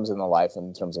shoes. It comes in the life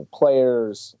in terms of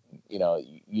players, you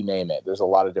name it. There's a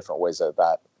lot of different ways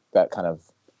that kind of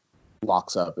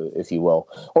locks up, if you will.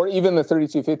 Or even the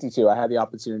 3252, I had the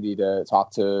opportunity to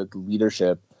talk to the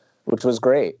leadership, which was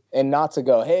great. And not to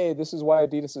go, hey, this is why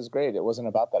Adidas is great. It wasn't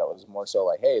about that. It was more so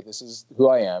like, hey, this is who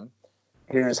I am.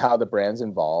 Here's how the brand's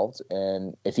involved.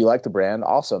 And if you like the brand,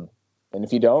 awesome. And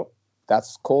if you don't,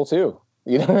 that's cool too.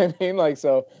 You know what I mean? Like,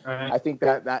 so right. I think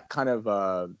that kind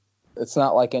of, it's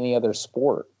not like any other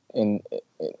sport. And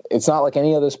it's not like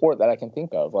any other sport that I can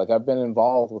think of. Like I've been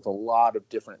involved with a lot of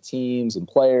different teams and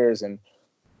players, and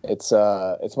it's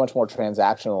much more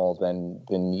transactional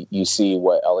than you see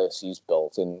what LAFC's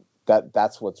built. And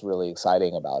that's what's really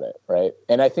exciting about it. Right.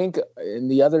 And I think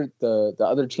the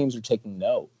other teams are taking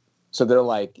note. So they're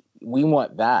like, we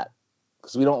want that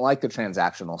because we don't like the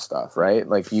transactional stuff. Right.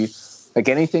 Like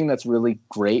anything that's really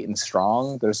great and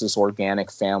strong, there's this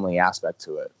organic family aspect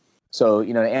to it. So,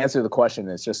 to answer the question,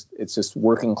 it's just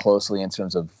working closely in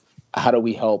terms of how do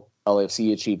we help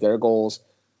LAFC achieve their goals?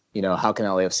 How can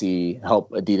LAFC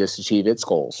help Adidas achieve its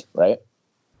goals, right?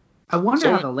 I wonder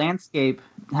how the landscape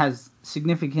has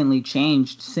significantly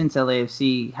changed since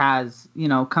LAFC has,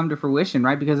 come to fruition,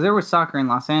 right? Because there was soccer in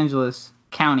Los Angeles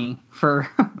county for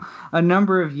a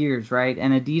number of years, right?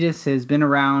 And Adidas has been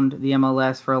around the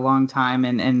MLS for a long time,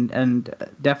 and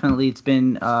definitely it's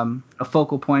been a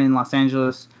focal point in Los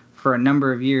Angeles for a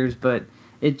number of years. But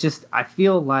I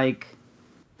feel like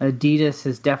Adidas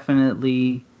has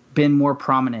definitely been more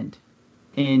prominent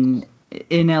in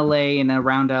LA and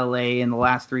around LA in the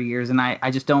last 3 years, and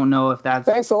I just don't know if that's.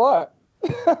 Thanks a lot.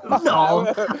 No,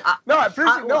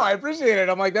 I appreciate it.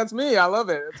 I'm like, that's me. I love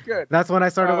it. It's good. That's when I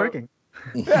started working.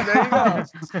 Yeah, there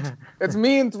you go. It's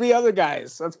me and 3 other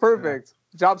guys. That's perfect.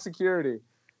 Job security.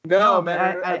 No,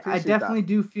 man. I definitely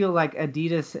do feel like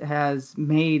Adidas has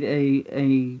made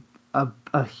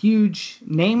a huge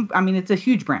name. I mean, it's a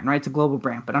huge brand, right? It's a global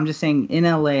brand. But I'm just saying, in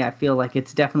LA, I feel like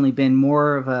it's definitely been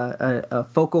more of a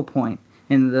focal point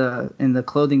in the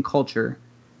clothing culture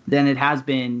than it has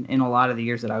been in a lot of the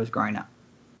years that I was growing up.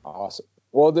 Awesome.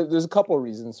 Well, there's a couple of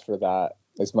reasons for that.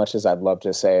 As much as I'd love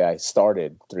to say I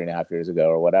started 3.5 years ago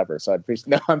or whatever. So I'd appreciate.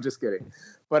 No, I'm just kidding.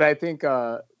 But I think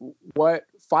 5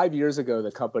 years ago,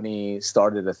 the company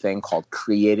started a thing called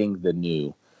Creating the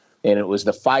New. And it was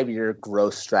the 5-year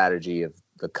growth strategy of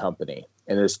the company.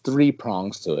 And there's 3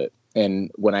 prongs to it. And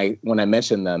when I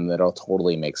mention them, that'll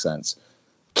totally make sense.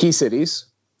 Key cities,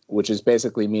 which is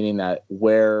basically meaning that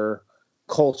where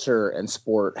culture and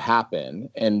sport happen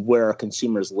and where our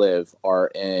consumers live are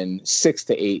in 6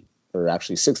 to 8 or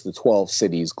actually 6 to 12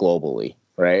 cities globally,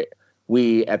 right?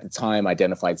 We, at the time,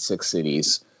 identified 6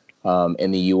 cities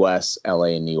in the U.S.,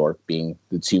 L.A., and New York being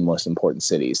the 2 most important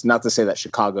cities. Not to say that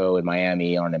Chicago and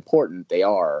Miami aren't important. They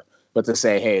are. But to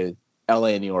say, hey,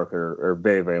 L.A. and New York are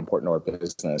very, very important to our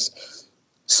business.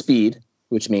 Speed,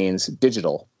 which means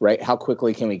digital, right? How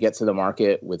quickly can we get to the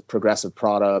market with progressive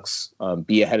products,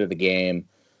 be ahead of the game?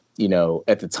 You know,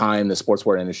 at the time, the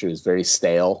sportswear industry was very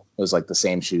stale. It was like the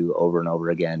same shoe over and over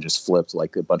again, just flipped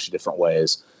like a bunch of different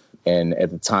ways. And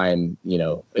at the time, you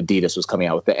know, Adidas was coming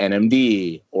out with the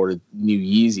NMD or new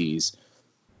Yeezys.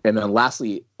 And then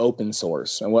lastly, open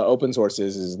source. And what open source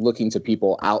is looking to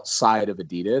people outside of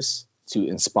Adidas to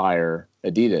inspire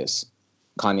Adidas.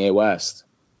 Kanye West,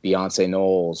 Beyonce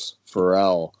Knowles,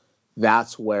 Pharrell.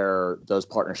 That's where those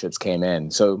partnerships came in.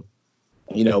 So,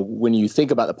 you know, when you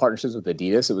think about the partnerships with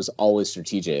Adidas, it was always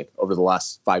strategic over the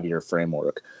last 5-year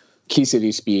framework. Key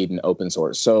city, speed, and open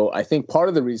source. So I think part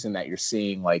of the reason that you're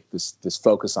seeing like this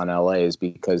focus on LA is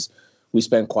because we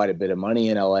spend quite a bit of money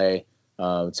in LA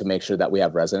to make sure that we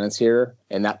have resonance here.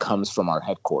 And that comes from our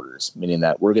headquarters, meaning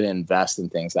that we're going to invest in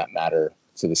things that matter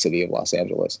to the city of Los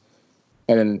Angeles.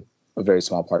 And then a very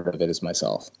small part of it is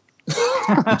myself.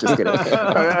 Just kidding.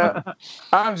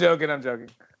 I'm joking.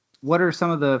 What are some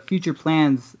of the future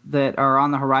plans that are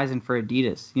on the horizon for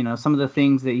Adidas? You know, some of the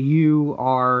things that you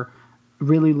are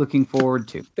really looking forward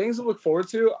to. Things to look forward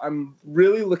to. I'm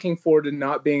really looking forward to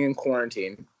not being in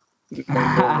quarantine.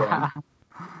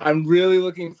 I'm really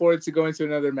looking forward to going to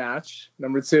another match,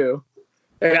 number 2.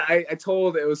 And I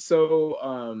told, it was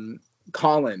so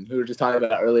Colin, who we were just talking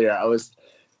about earlier,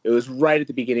 it was right at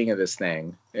the beginning of this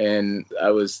thing. And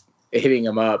I was hitting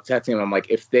him up, texting him. I'm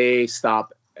like, if they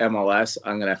stop MLS,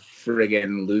 I'm going to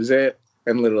friggin' lose it.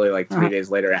 And literally like 3 days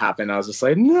later it happened. I was just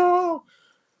like, no.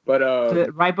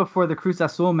 But right before the Cruz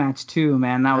Azul match too,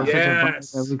 man, that was such a bummer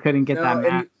that we couldn't get that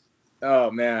match. Oh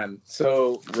man,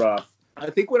 so rough. I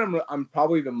think what I'm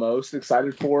probably the most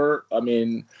excited for, I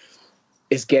mean,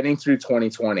 is getting through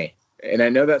 2020. And I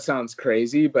know that sounds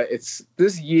crazy, but it's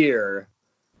this year.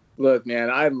 Look, man,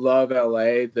 I love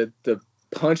LA. The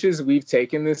punches we've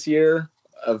taken this year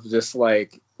of just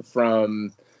like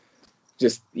from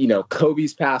just, you know,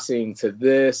 Kobe's passing to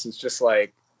this, it's just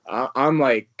like I'm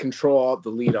like control the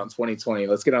lead on 2020.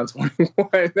 Let's get on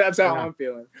 21. That's how I'm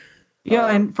feeling. Yeah,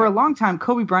 and for a long time,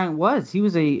 Kobe Bryant was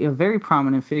a very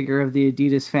prominent figure of the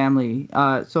Adidas family.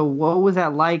 So what was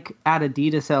that like at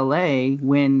Adidas LA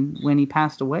when he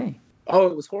passed away? Oh,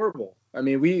 it was horrible. I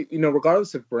mean, we, you know,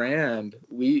 regardless of brand,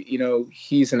 we, you know,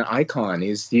 he's an icon.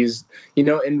 He's, you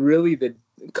know, and really the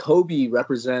Kobe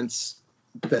represents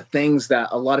the things that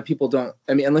a lot of people don't,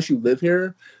 I mean, unless you live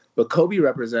here, but Kobe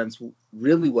represents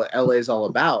really what LA is all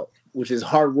about, which is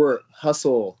hard work,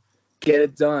 hustle, get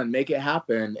it done, make it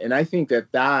happen. And I think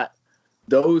that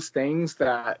those things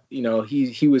that, you know,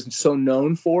 he was so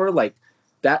known for, like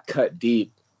that cut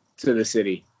deep to the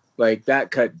city, like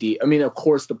that cut deep. I mean, of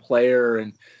course the player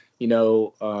and, you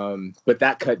know, but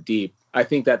that cut deep. I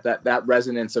think that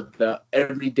resonance of the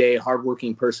everyday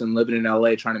hardworking person living in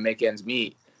LA trying to make ends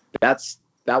meet. That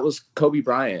was Kobe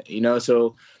Bryant, you know?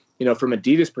 So, you know, from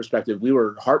Adidas perspective, we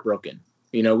were heartbroken.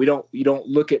 You know, you don't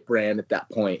look at brand at that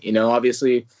point. You know,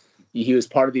 obviously he was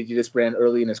part of the Adidas brand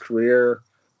early in his career,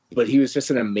 but he was just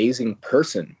an amazing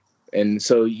person. And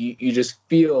so you just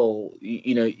feel,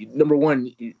 number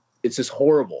one, it's just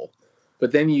horrible,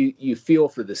 but then you feel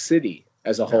for the city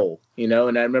as a whole, and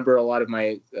I remember a lot of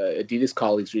my Adidas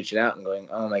colleagues reaching out and going,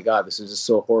 oh my God, this is just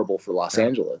so horrible for Los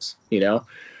Angeles,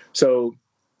 So,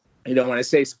 when I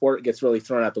say sport gets really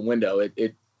thrown out the window,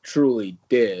 it truly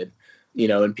did,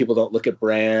 and people don't look at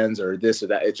brands or this or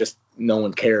that. It just, no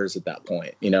one cares at that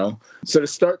point, So to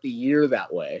start the year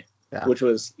that way, which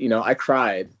was, I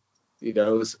cried, it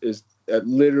was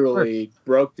literally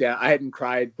broke down. I hadn't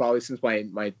cried probably since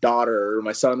my daughter or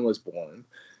my son was born.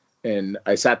 And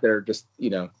I sat there just,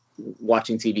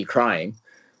 watching TV crying.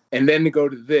 And then to go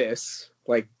to this,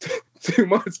 like 2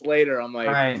 months later, I'm like,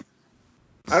 right.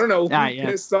 I don't know who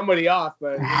pissed somebody off,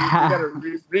 but we got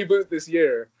to reboot this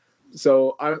year.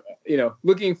 So I'm,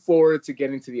 looking forward to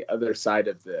getting to the other side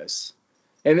of this.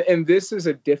 And this is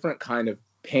a different kind of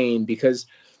pain because,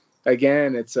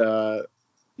 again, it's,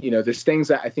 there's things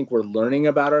that I think we're learning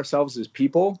about ourselves as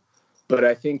people. But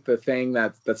I think the thing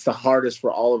that's the hardest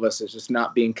for all of us is just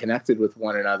not being connected with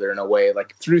one another in a way,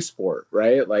 like through sport,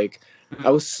 right? Like I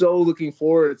was so looking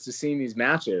forward to seeing these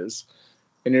matches,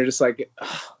 and you're just like,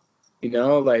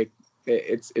 like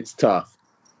it's tough.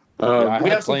 We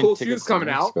have some cool shoes coming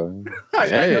out. I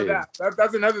know that.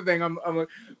 That's another thing. I'm like,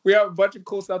 we have a bunch of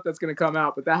cool stuff that's going to come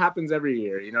out, but that happens every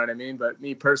year. You know what I mean? But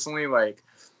me personally, like,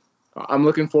 I'm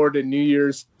looking forward to New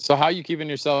Year's. So how are you keeping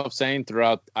yourself sane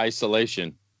throughout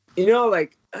isolation?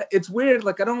 Like it's weird.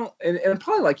 Like I don't, and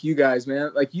probably like you guys,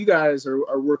 man. Like you guys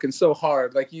are working so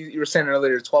hard. Like you were saying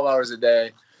earlier, 12 hours a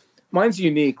day. Mine's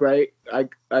unique, right? I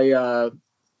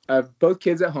have both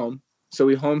kids at home, so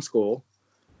we homeschool,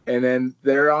 and then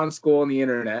they're on school on the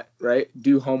internet, right?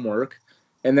 Do homework,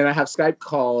 and then I have Skype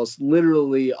calls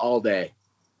literally all day,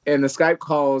 and the Skype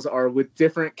calls are with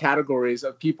different categories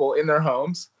of people in their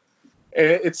homes, and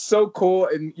it's so cool.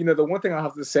 And the one thing I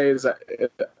have to say is that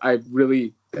I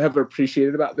really have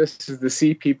appreciated about this is to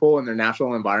see people in their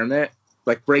natural environment,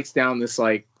 like breaks down this,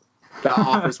 like the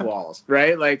office walls,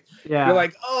 right? Like you're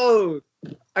like, oh,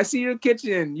 I see your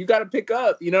kitchen, you got to pick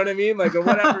up, you know what I mean? Like, or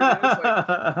whatever it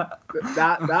is. Like,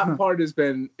 that part has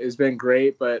been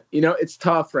great, but it's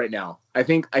tough right now. I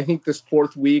think this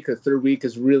fourth week or third week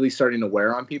is really starting to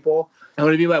wear on people. And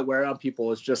what I mean by wear on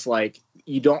people is just like,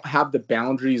 you don't have the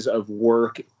boundaries of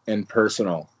work and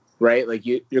personal. Right? Like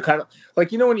you're kind of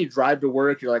like, when you drive to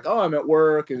work, you're like, oh, I'm at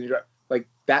work. And you're like,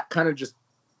 that kind of just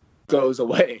goes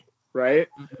away. Right.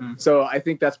 Mm-hmm. So I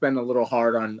think that's been a little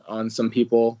hard on some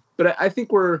people, but I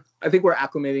think we're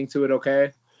acclimating to it.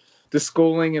 Okay. The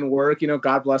schooling and work,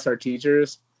 God bless our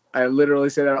teachers. I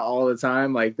literally say that all the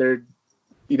time. Like they're,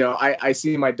 I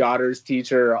see my daughter's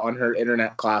teacher on her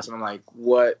internet class and I'm like,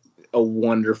 what a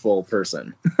wonderful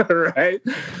person. Right.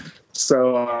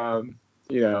 So,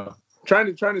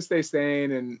 trying to stay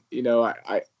sane, and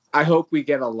I hope we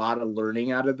get a lot of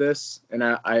learning out of this, and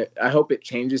I hope it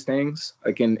changes things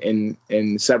like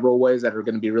in several ways that are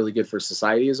going to be really good for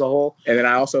society as a whole. And then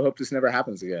I also hope this never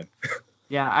happens again.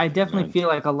 Yeah, I definitely feel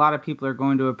like a lot of people are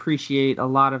going to appreciate a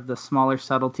lot of the smaller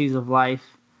subtleties of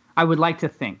life. I would like to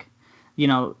think,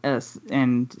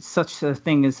 and such a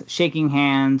thing as shaking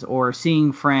hands or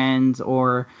seeing friends,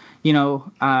 or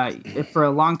for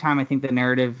a long time I think the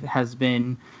narrative has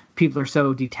been people are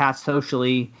so detached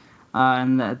socially,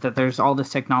 and that there's all this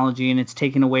technology and it's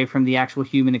taken away from the actual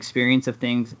human experience of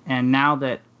things. And now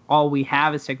that all we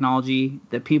have is technology,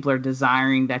 that people are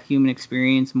desiring that human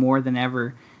experience more than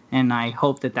ever. And I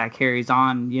hope that carries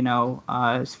on,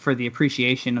 for the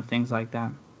appreciation of things like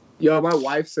that. Yo, my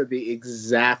wife said the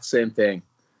exact same thing.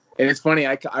 And it's funny,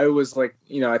 I was like,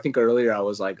 I think earlier I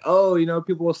was like, oh,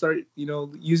 people will start,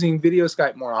 using video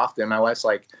Skype more often. My wife's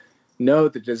like, no,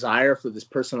 the desire for this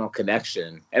personal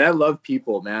connection. And I love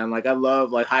people, man. Like I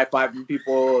love like high-fiving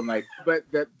people and like, but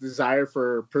that desire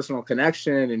for personal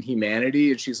connection and humanity.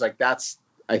 And she's like, that's,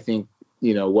 I think,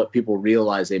 what people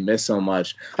realize they miss so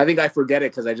much. I think I forget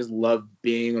it because I just love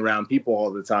being around people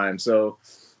all the time. So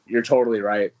you're totally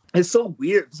right. It's so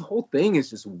weird. This whole thing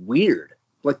is just weird.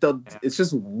 Like it's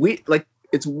just weird. Like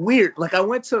it's weird. Like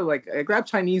I grabbed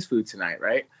Chinese food tonight,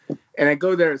 right? And I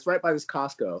go there. It's right by this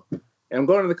Costco. And I'm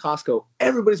going to the Costco.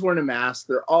 Everybody's wearing a mask.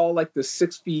 They're all like the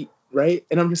 6 feet, right?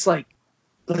 And I'm just like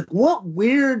what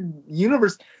weird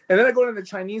universe. And then I go to the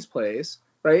Chinese place,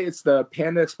 right? It's the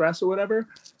Panda Express or whatever.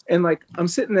 And like I'm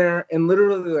sitting there, and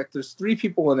literally like there's 3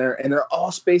 people in there, and they're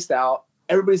all spaced out.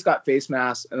 Everybody's got face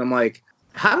masks, and I'm like,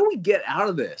 how do we get out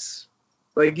of this?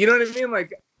 Like, you know what I mean?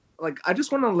 Like I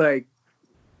just want to like,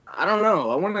 I don't know.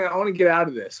 I want to get out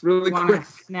of this really quick.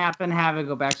 Snap and have it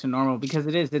go back to normal, because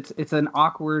it's an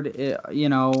awkward,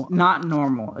 not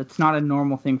normal. It's not a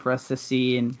normal thing for us to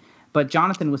see. And But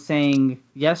Jonathan was saying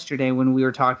yesterday when we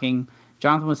were talking,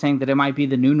 Jonathan was saying that it might be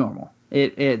the new normal.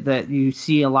 That you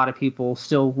see a lot of people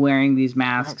still wearing these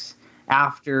masks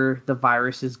after the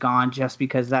virus is gone, just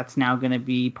because that's now going to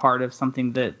be part of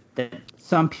something that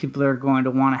some people are going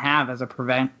to want to have as a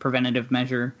preventative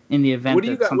measure in the event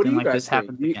that something like this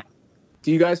happens again.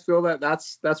 Do you guys feel that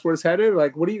that's where it's headed?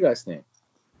 Like, what do you guys think?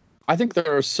 I think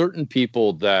there are certain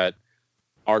people that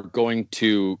are going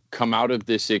to come out of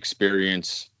this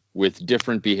experience with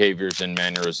different behaviors and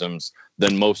mannerisms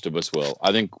than most of us will.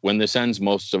 I think when this ends,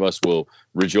 most of us will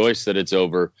rejoice that it's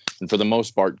over, and for the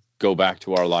most part, go back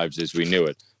to our lives as we knew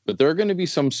it. But there are going to be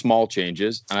some small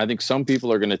changes, and I think some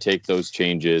people are going to take those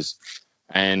changes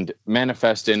and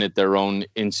manifest in it their own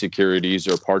insecurities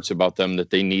or parts about them that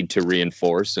they need to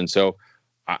reinforce. And so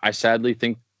I sadly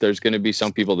think there's going to be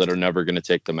some people that are never going to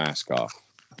take the mask off.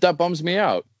 That bums me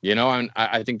out.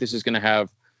 I think this is going to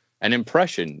have an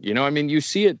impression. You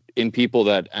see it in people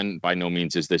that, and by no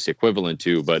means is this equivalent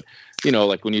to, but,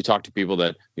 like when you talk to people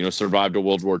that, survived a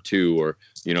World War II or,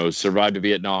 survived a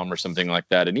Vietnam or something like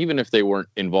that. And even if they weren't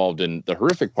involved in the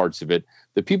horrific parts of it,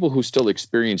 the people who still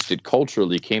experienced it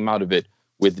culturally came out of it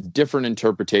with different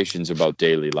interpretations about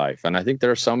daily life. And I think there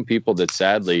are some people that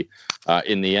sadly,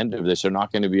 in the end of this, are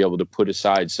not going to be able to put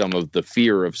aside some of the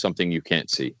fear of something you can't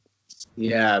see.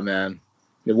 Yeah, man.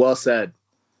 Well said.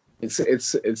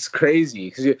 It's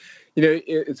crazy because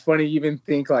it's funny. You even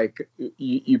think like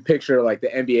you picture like the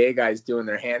NBA guys doing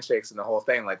their handshakes and the whole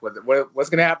thing. Like what's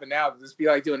gonna happen now? Just be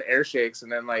like doing air shakes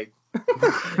and then like,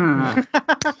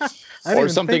 or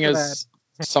something as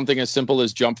simple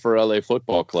as jump for LA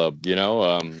Football Club.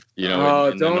 Don't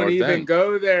even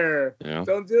go there.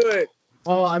 Don't do it.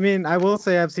 Well, I mean, I will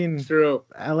say I've seen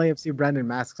LAFC branded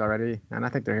masks already, and I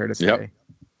think they're here to stay.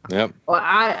 Yep. Well,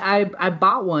 I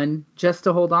bought one just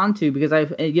to hold on to because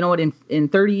in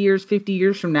 30 years, 50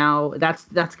 years from now,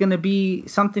 that's going to be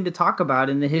something to talk about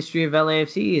in the history of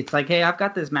LAFC. It's like, hey, I've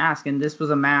got this mask, and this was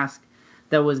a mask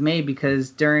that was made because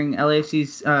during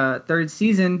LAFC's third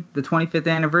season, the 25th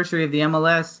anniversary of the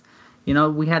MLS,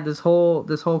 we had this whole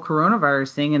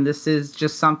coronavirus thing, and this is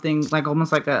just something like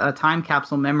almost like a time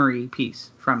capsule memory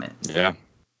piece from it. Yeah.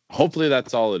 Hopefully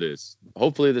that's all it is.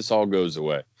 Hopefully this all goes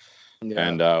away. Yeah.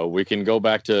 And we can go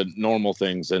back to normal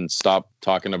things and stop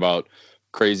talking about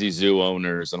crazy zoo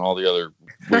owners and all the other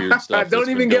weird stuff. Don't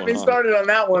even get me started on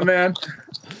that one, man.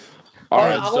 All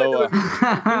right, so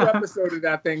new episode of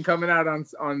that thing coming out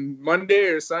on Monday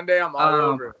or Sunday. I'm all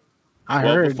over it. I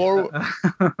heard. Before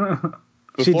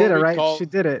she did it, right? She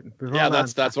did it. Yeah,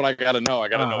 that's what I got to know. I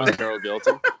got to know, is Carol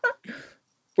guilty?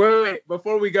 Wait.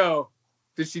 Before we go,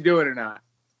 did she do it or not?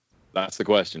 That's the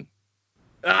question.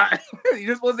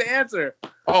 You're supposed to answer.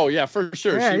 Oh, yeah, for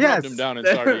sure. Yeah, she rubbed him down in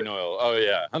sardine oil. Oh,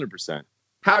 yeah, 100%.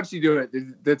 How'd she do it?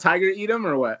 Did the tiger eat him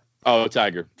or what? Oh,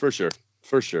 tiger, for sure.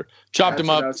 Chopped him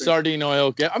up, sardine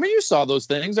oil. I mean, you saw those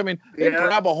things. I mean, they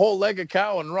grab a whole leg of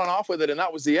cow and run off with it, and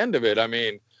that was the end of it. I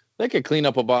mean, they could clean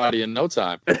up a body in no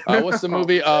time. What's the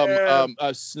movie?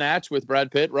 Snatch with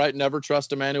Brad Pitt, right? Never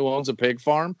trust a man who owns a pig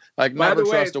farm. Like, never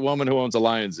trust a woman who owns a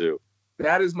lion zoo.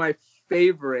 That is my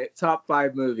favorite top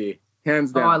 5 movie.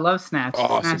 Hands down. Oh, I love Snatch.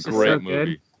 Oh, Snatch it's a great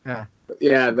movie. Good.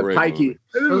 Yeah, the pikey.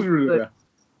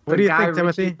 What do you think,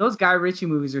 Timothy? Those Guy Ritchie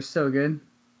movies are so good.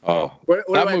 Oh,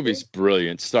 that movie's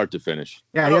brilliant, start to finich.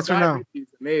 Yeah, yes or no? Ritchie's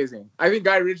amazing. I think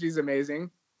Guy Ritchie's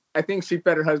amazing. I think she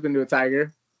fed her husband to a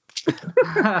tiger.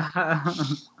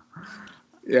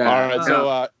 Yeah. All right,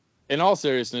 so in all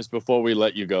seriousness, before we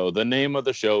let you go, the name of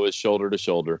the show is Shoulder to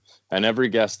Shoulder, and every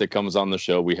guest that comes on the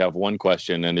show, we have one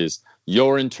question, and is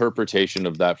your interpretation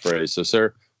of that phrase. So,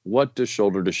 sir, what does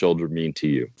shoulder to shoulder mean to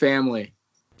you? Family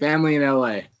in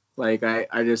LA. Like I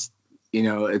just,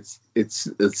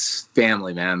 it's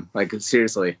family, man. Like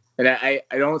seriously, and I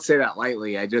don't say that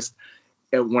lightly. I just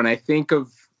when I think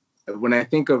of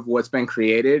what's been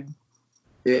created,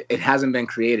 it hasn't been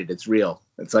created. It's real.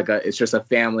 It's just a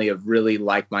family of really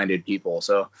like-minded people.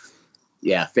 So,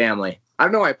 yeah, family. I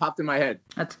don't know why it popped in my head.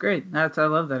 That's great. I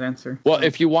love that answer. Well,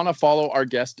 if you want to follow our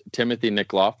guest, Timothy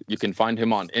Nickloff, you can find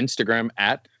him on Instagram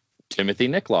at Timothy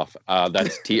Nickloff.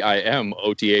 That's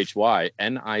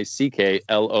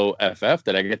TimothyNickloff.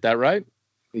 Did I get that right?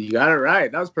 You got it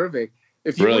right. That was perfect.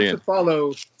 If you want to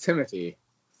follow Timothy,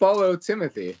 follow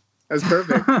Timothy. That's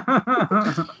perfect.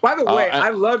 By the way, I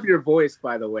love your voice,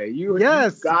 by the way. You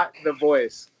got the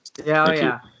voice. Yeah,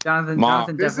 yeah.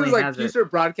 Jonathan this is like future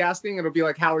broadcasting. It'll be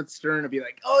like Howard Stern. It'll be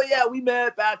like, oh, yeah, we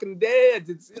met back in the day. I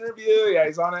did this interview. Yeah,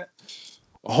 he's on it.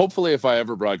 Hopefully, if I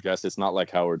ever broadcast, it's not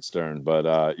like Howard Stern, but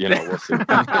we'll see.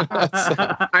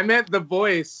 I meant the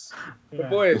voice. The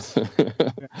voice.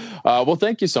 Well,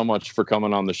 thank you so much for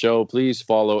coming on the show. Please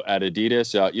follow at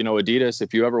Adidas. Adidas,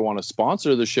 if you ever want to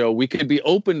sponsor the show, we could be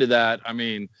open to that. I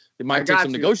mean, it might take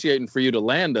some negotiating for you to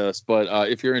land us, but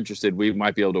if you're interested, we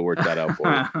might be able to work that out for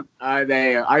you.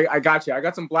 I got you. I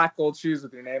got some black gold shoes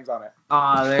with your names on it.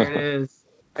 Oh, there it is.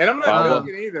 And I'm not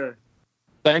joking either.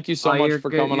 Thank you so much for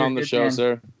coming on the show,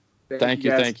 sir. Thank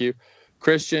you.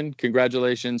 Christian,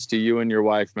 congratulations to you and your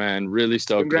wife, man. Really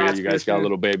stoked here. You guys got a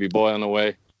little baby boy on the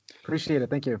way. Appreciate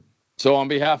it. Thank you. So on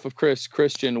behalf of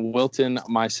Christian, Wilton,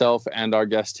 myself, and our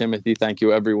guest Timothy, thank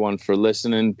you everyone for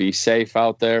listening. Be safe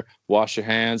out there. Wash your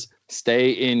hands. Stay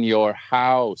in your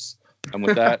house. And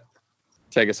with that,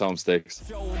 take us home, Sticks.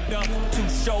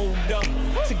 Shoulder,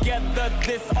 together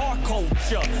this our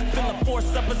culture. Feel the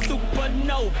force of a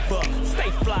supernova.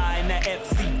 Stay fly in that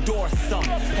FC Dorsum.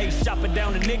 Hey, shopping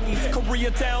down to Nikki's,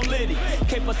 Koreatown Liddy.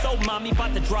 Cape us so mommy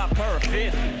about to drop her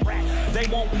 50. They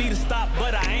want me to stop,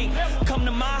 but I ain't. Come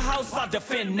to my house, I'll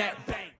defend that bank.